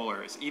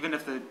controllers. Even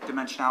if the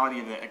dimensionality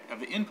of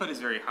the input is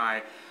very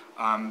high,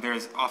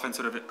 there's often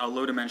sort of a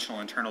low-dimensional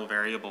internal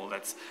variable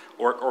that's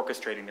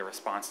orchestrating the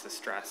response to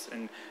stress.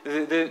 And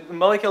the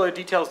molecular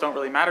details don't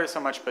really matter so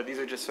much, but these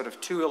are just sort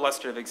of two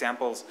illustrative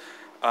examples.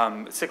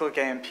 Cyclic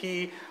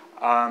AMP,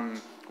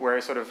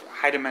 where sort of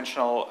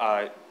high-dimensional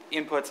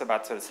inputs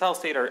about sort of cell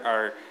state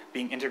are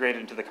being integrated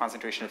into the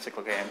concentration of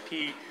cyclic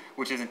AMP,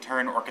 which is in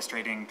turn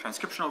orchestrating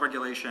transcriptional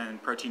regulation,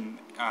 protein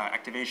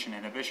activation,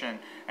 inhibition,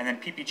 and then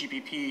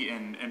PPGPP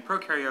in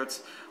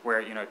prokaryotes,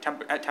 where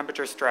at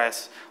temperature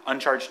stress,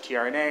 uncharged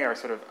tRNA are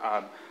sort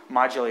of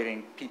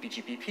modulating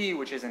PPGPP,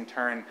 which is in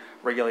turn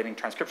regulating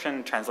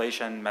transcription,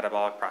 translation,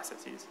 metabolic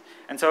processes.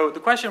 And so the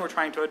question we're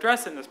trying to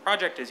address in this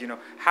project is,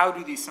 how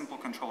do these simple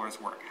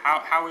controllers work?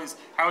 How is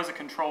a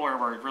controller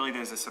where really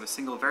there's a sort of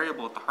single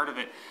variable at the heart of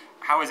it,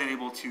 how is it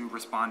able to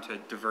respond to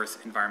diverse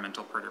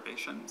environmental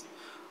perturbations?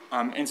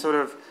 And sort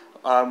of,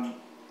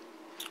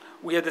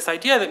 we had this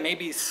idea that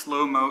maybe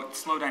slow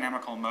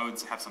dynamical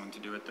modes have something to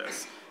do with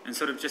this. And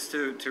sort of just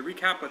to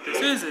recap what this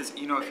is if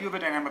you have a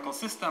dynamical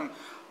system,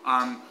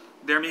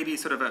 there may be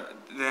sort of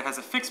that has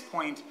a fixed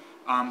point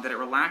that it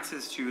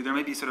relaxes to, there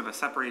may be sort of a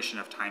separation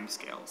of time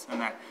scales,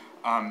 and that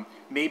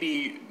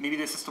maybe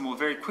the system will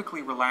very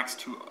quickly relax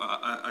to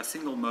a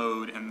single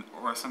mode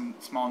or some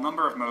small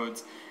number of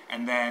modes,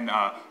 and then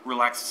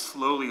relax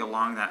slowly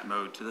along that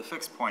mode to the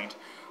fixed point.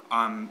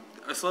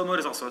 A slow mode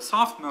is also a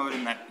soft mode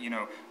in that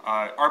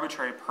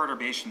arbitrary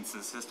perturbations to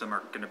the system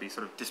are going to be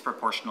sort of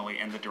disproportionately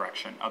in the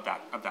direction of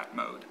that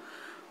mode.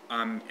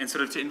 And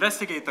sort of to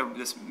investigate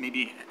this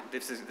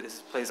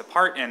plays a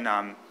part in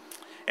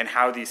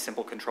how these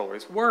simple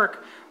controllers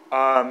work.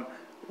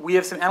 We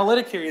have some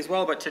analytic theory as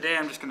well, but today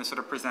I'm just going to sort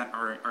of present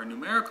our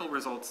numerical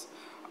results.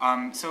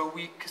 So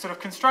we sort of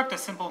construct a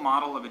simple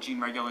model of a gene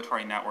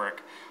regulatory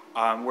network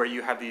where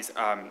you have these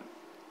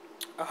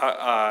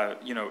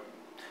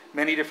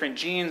many different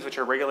genes which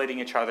are regulating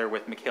each other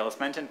with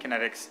Michaelis-Menten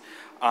kinetics,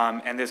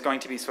 and there's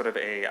going to be sort of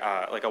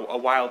a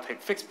wild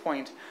type fixed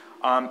point.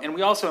 And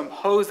we also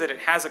impose that it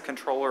has a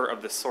controller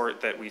of the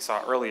sort that we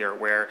saw earlier,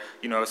 where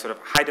sort of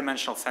high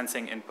dimensional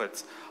sensing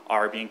inputs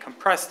are being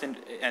compressed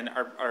and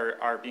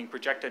are being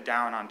projected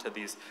down onto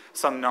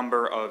some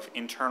number of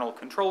internal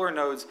controller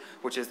nodes,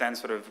 which is then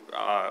sort of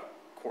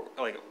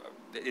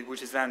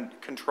which is then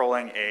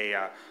controlling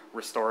a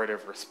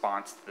restorative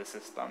response to the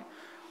system.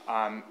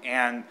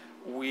 And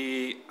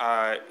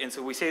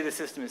so we say the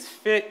system is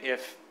fit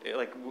if,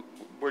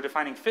 we're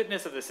defining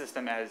fitness of the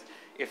system as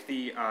if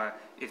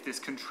this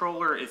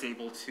controller is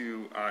able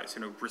to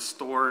sort of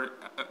restore,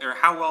 or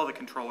how well the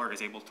controller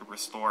is able to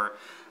restore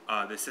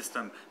the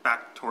system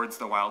back towards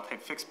the wild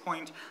type fixed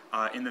point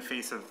in the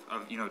face of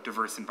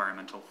diverse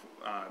environmental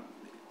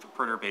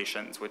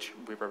perturbations, which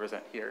we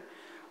represent here.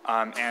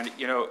 And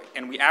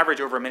we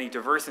average over many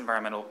diverse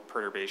environmental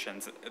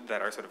perturbations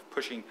that are sort of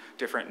pushing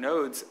different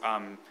nodes,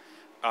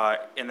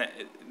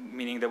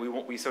 meaning that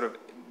we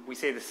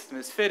say the system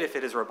is fit if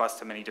it is robust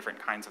to many different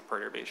kinds of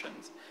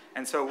perturbations.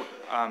 And so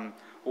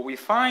what we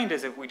find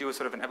is if we do a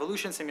sort of an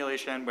evolution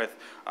simulation with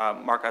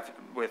Markov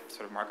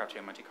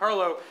chain Monte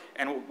Carlo,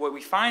 and what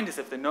we find is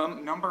if the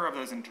number of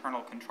those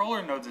internal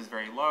controller nodes is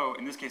very low,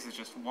 in this case it's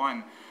just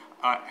one,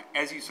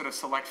 as you sort of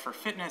select for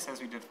fitness,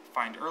 as we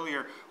defined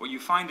earlier, what you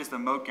find is the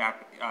mode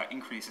gap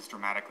increases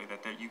dramatically,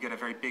 that you get a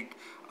very big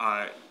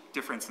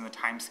difference in the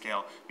time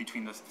scale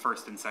between the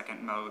first and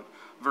second mode,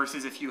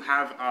 versus if you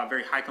have a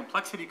very high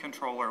complexity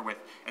controller with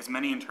as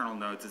many internal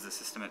nodes as the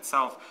system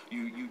itself,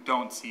 you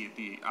don't see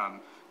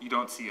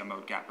a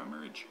mode gap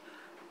emerge.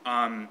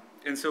 And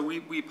so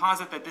we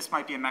posit that this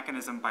might be a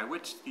mechanism by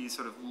which these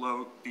sort of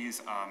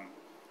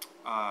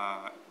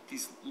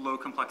these low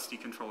complexity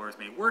controllers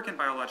may work in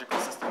biological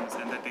systems,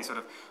 and that they sort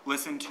of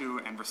listen to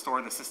and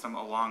restore the system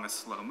along a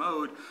slow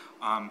mode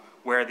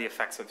where the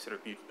effects of sort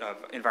of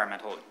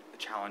environmental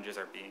challenges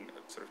are being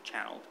sort of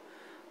channeled.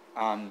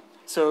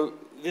 So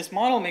this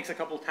model makes a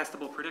couple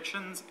testable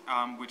predictions,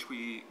 which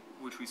we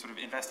sort of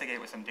investigate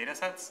with some data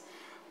sets.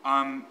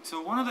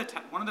 So one of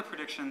the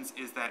predictions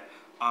is that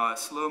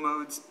slow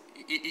modes,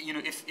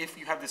 if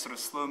you have this sort of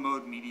slow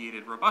mode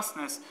mediated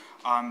robustness,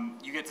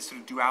 you get this sort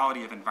of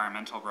duality of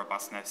environmental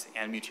robustness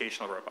and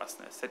mutational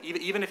robustness. That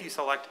even if you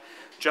select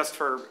just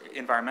for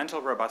environmental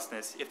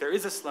robustness, if there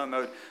is a slow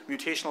mode,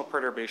 mutational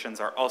perturbations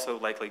are also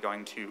likely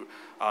going to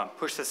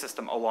push the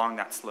system along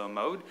that slow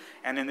mode.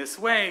 And in this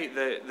way,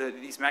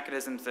 these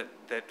mechanisms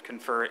that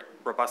confer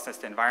robustness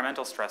to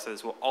environmental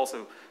stresses will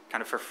also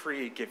kind of for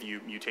free give you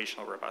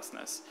mutational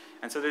robustness.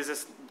 And so there's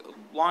this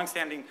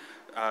long-standing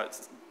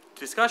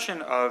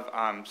discussion of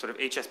sort of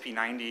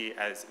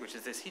HSP90, which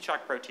is this heat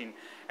shock protein,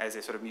 as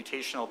a sort of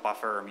mutational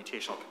buffer or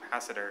mutational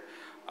capacitor.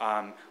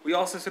 We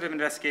also sort of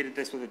investigated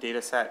this with a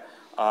data set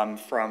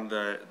from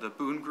the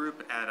Boone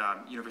group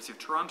at University of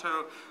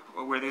Toronto,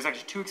 where there's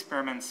actually two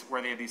experiments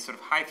where they have these sort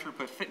of high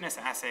throughput fitness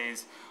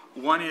assays.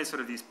 One is sort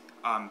of these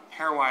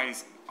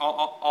pairwise,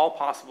 all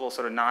possible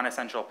sort of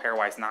non-essential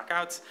pairwise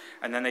knockouts,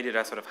 and then they did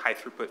a sort of high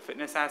throughput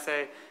fitness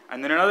assay.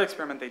 And then another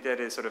experiment they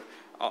did is sort of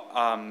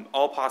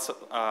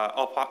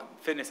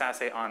fitness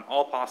assay on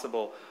all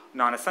possible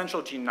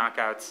non-essential gene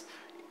knockouts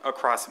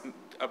across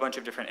a bunch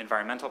of different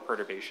environmental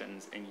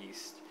perturbations in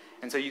yeast.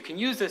 And so you can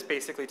use this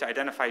basically to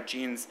identify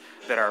genes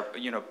that are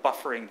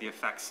buffering the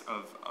effects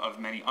of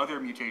many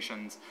other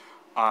mutations,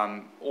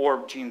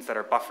 or genes that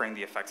are buffering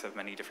the effects of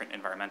many different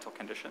environmental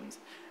conditions.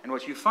 And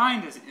what you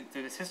find is that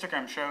this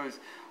histogram shows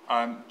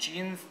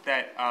genes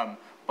that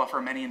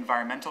buffer many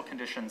environmental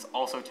conditions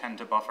also tend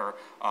to buffer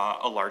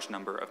a large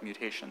number of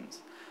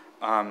mutations.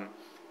 Now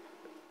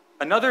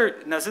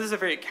this is a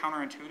very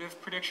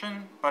counterintuitive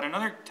prediction, but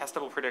another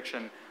testable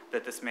prediction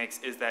that this makes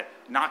is that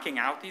knocking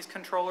out these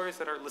controllers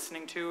that are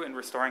listening to and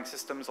restoring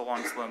systems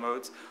along slow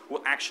modes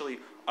will actually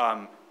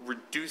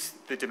reduce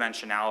the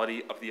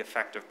dimensionality of the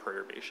effect of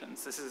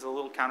perturbations. This is a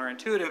little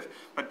counterintuitive,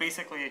 but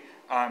basically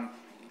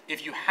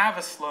if you have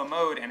a slow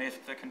mode and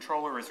if the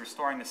controller is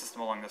restoring the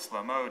system along the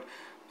slow mode,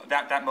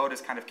 that mode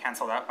is kind of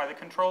canceled out by the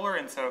controller,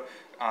 and so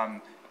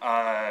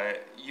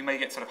you may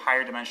get sort of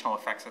higher dimensional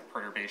effects of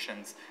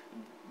perturbations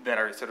that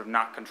are sort of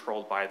not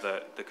controlled by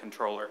the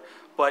controller.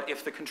 But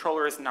if the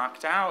controller is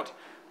knocked out,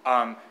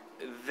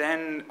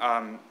 then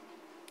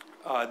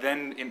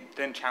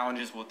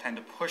challenges will tend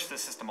to push the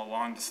system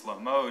along the slow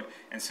mode,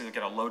 and so you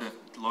get a low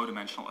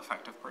dimensional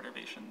effect of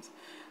perturbations.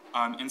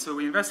 And so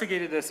we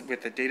investigated this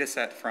with a data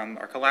set from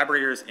our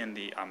collaborators in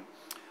the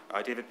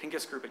David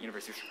Pincus group at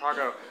University of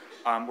Chicago,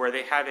 where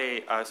they have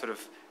a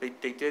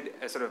they did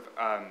a sort of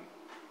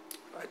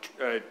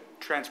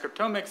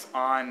transcriptomics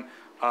on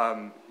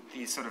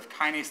these sort of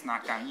kinase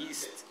knockdown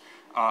yeasts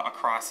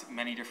across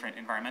many different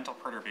environmental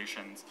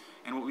perturbations.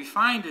 And what we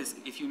find is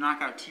if you knock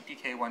out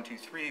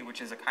TPK123, which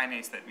is a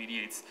kinase that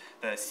mediates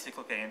the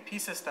cyclic AMP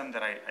system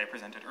that I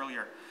presented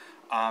earlier,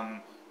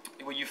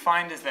 what you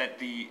find is that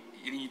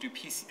when you do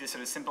this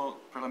sort of simple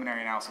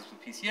preliminary analysis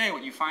with PCA,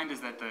 what you find is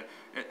that the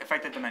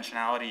effective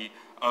dimensionality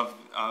of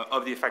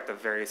the effect of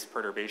various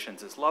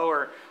perturbations is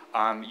lower.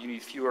 You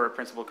need fewer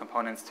principal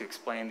components to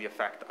explain the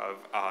effect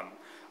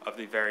of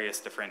the various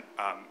different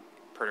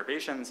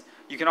perturbations.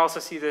 You can also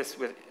see this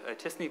with a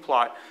t-SNE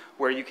plot,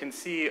 where you can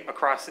see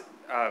across,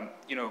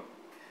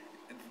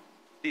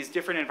 these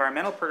different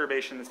environmental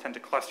perturbations tend to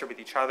cluster with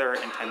each other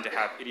and tend to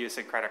have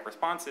idiosyncratic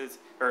responses,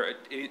 or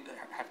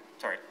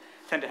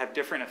tend to have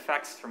different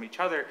effects from each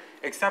other,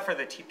 except for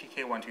the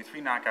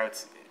TPK123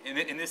 knockouts.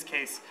 In this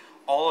case,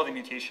 all of the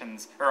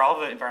mutations, or all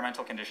of the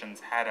environmental conditions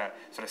had a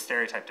sort of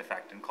stereotyped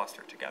effect and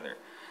clustered together.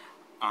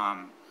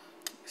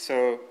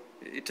 So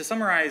to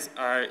summarize,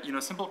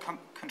 simple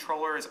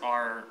controllers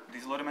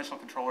these low-dimensional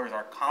controllers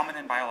are common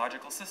in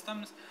biological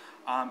systems,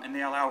 and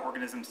they allow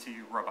organisms to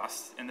be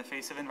robust in the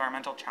face of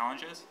environmental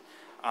challenges.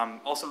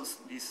 Also,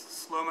 these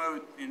slow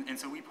mode, and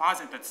so we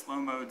posit that slow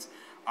modes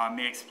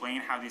may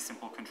explain how these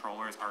simple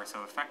controllers are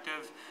so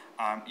effective.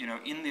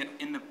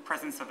 In the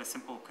presence of a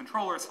simple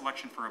controller,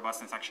 selection for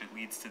robustness actually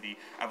leads to the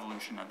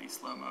evolution of these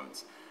slow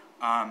modes.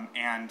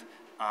 And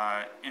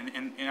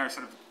in our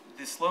sort of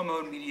the slow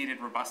mode mediated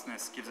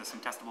robustness gives us some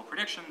testable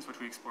predictions, which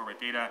we explore with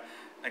data.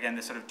 Again,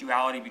 this sort of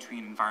duality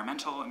between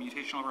environmental and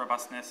mutational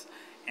robustness,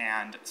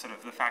 and sort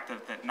of the fact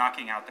that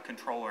knocking out the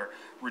controller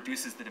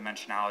reduces the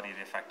dimensionality of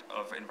the effect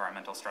of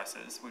environmental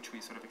stresses, which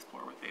we sort of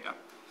explore with data.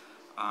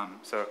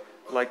 So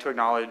I'd like to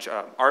acknowledge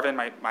Arvind,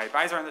 my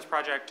advisor on this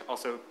project,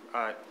 also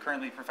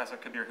currently Professor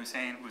Kabir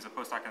Hussain, who's a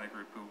postdoc in the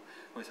group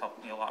who has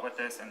helped me a lot with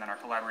this, and then our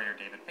collaborator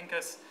David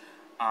Pincus.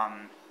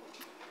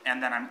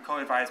 And then I'm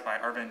co-advised by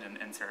Arvind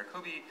and Sarah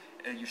Kobe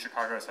at U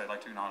Chicago, so I'd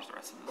like to acknowledge the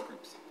rest of those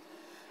groups.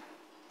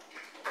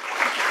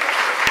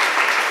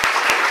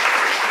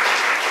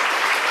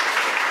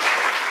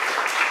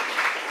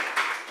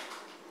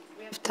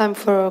 We have time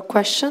for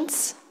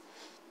questions.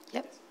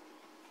 Yep.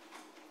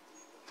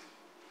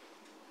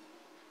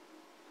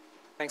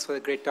 Thanks for the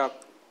great talk.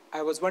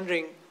 I was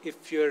wondering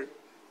if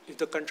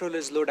the control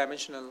is low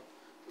dimensional,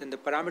 then the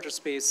parameter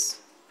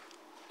space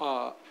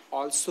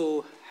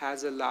also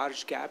has a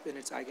large gap in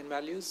its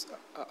eigenvalues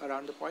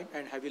around the point,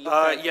 and have you looked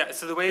at? Yeah,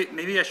 so the way,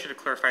 maybe I should have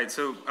clarified.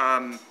 So,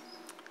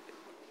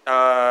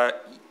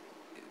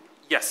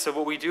 yes, so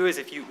what we do is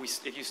if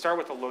you start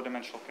with a low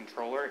dimensional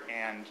controller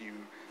and you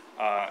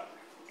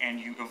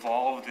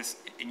evolve this,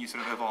 and you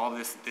sort of evolve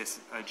this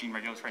gene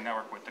regulatory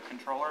network with the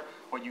controller,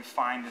 what you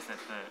find is that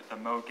the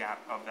mode gap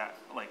of that,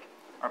 like,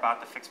 about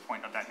the fixed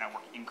point of that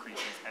network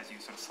increases as you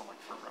sort of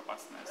select for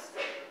robustness.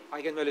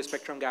 Eigenvalue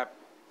spectrum gap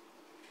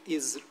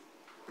is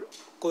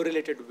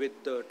correlated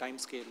with the time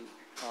scale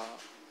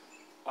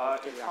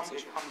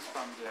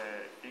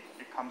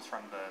it comes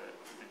from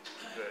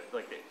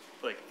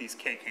like these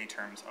KK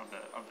terms of the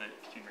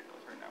gene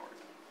regulatory network.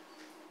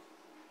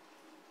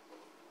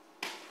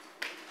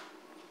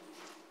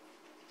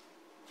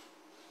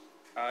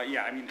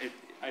 Yeah, I mean,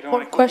 I don't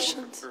want to. More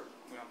questions?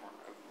 We have more.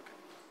 Okay.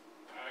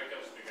 I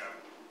can speak up.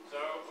 So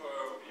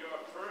your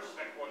first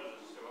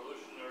hypothesis is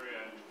evolutionary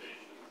and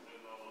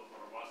mutational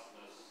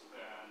robustness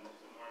and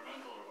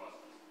environmental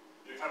robustness.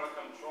 Do you have a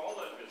control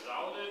that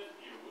without it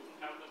you wouldn't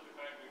have that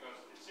effect? Because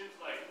it seems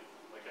like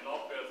an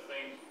obvious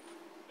thing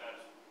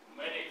that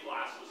many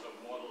classes of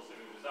models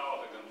even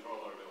without a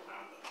controller will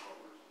have that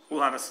property.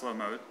 We'll have a slow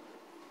mode.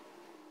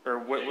 Or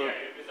what? Yeah,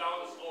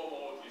 without a slow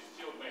mode, you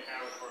still may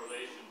have a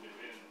correlation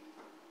between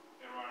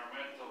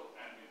environmental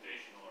and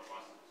mutational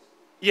robustness.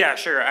 Yeah,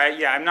 sure.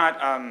 I'm not.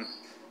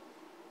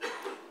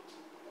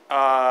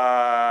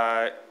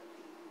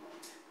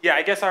 Yeah,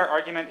 I guess our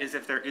argument is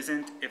if there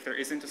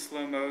isn't a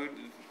slow mode,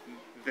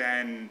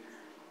 then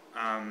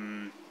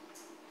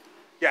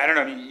yeah, I don't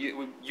know. I mean,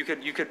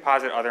 you could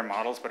posit other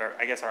models, but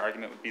I guess our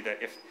argument would be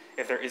that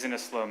if there isn't a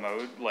slow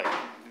mode, like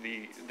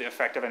the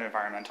effect of an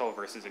environmental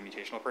versus a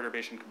mutational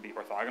perturbation could be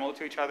orthogonal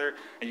to each other,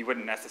 and you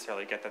wouldn't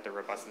necessarily get that the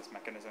robustness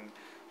mechanism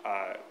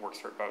works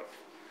for both.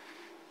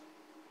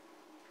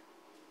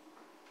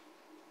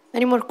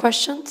 Any more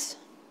questions?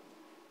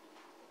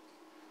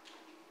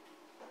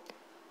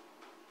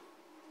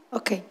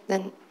 Okay,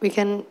 then we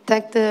can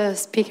thank the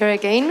speaker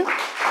again.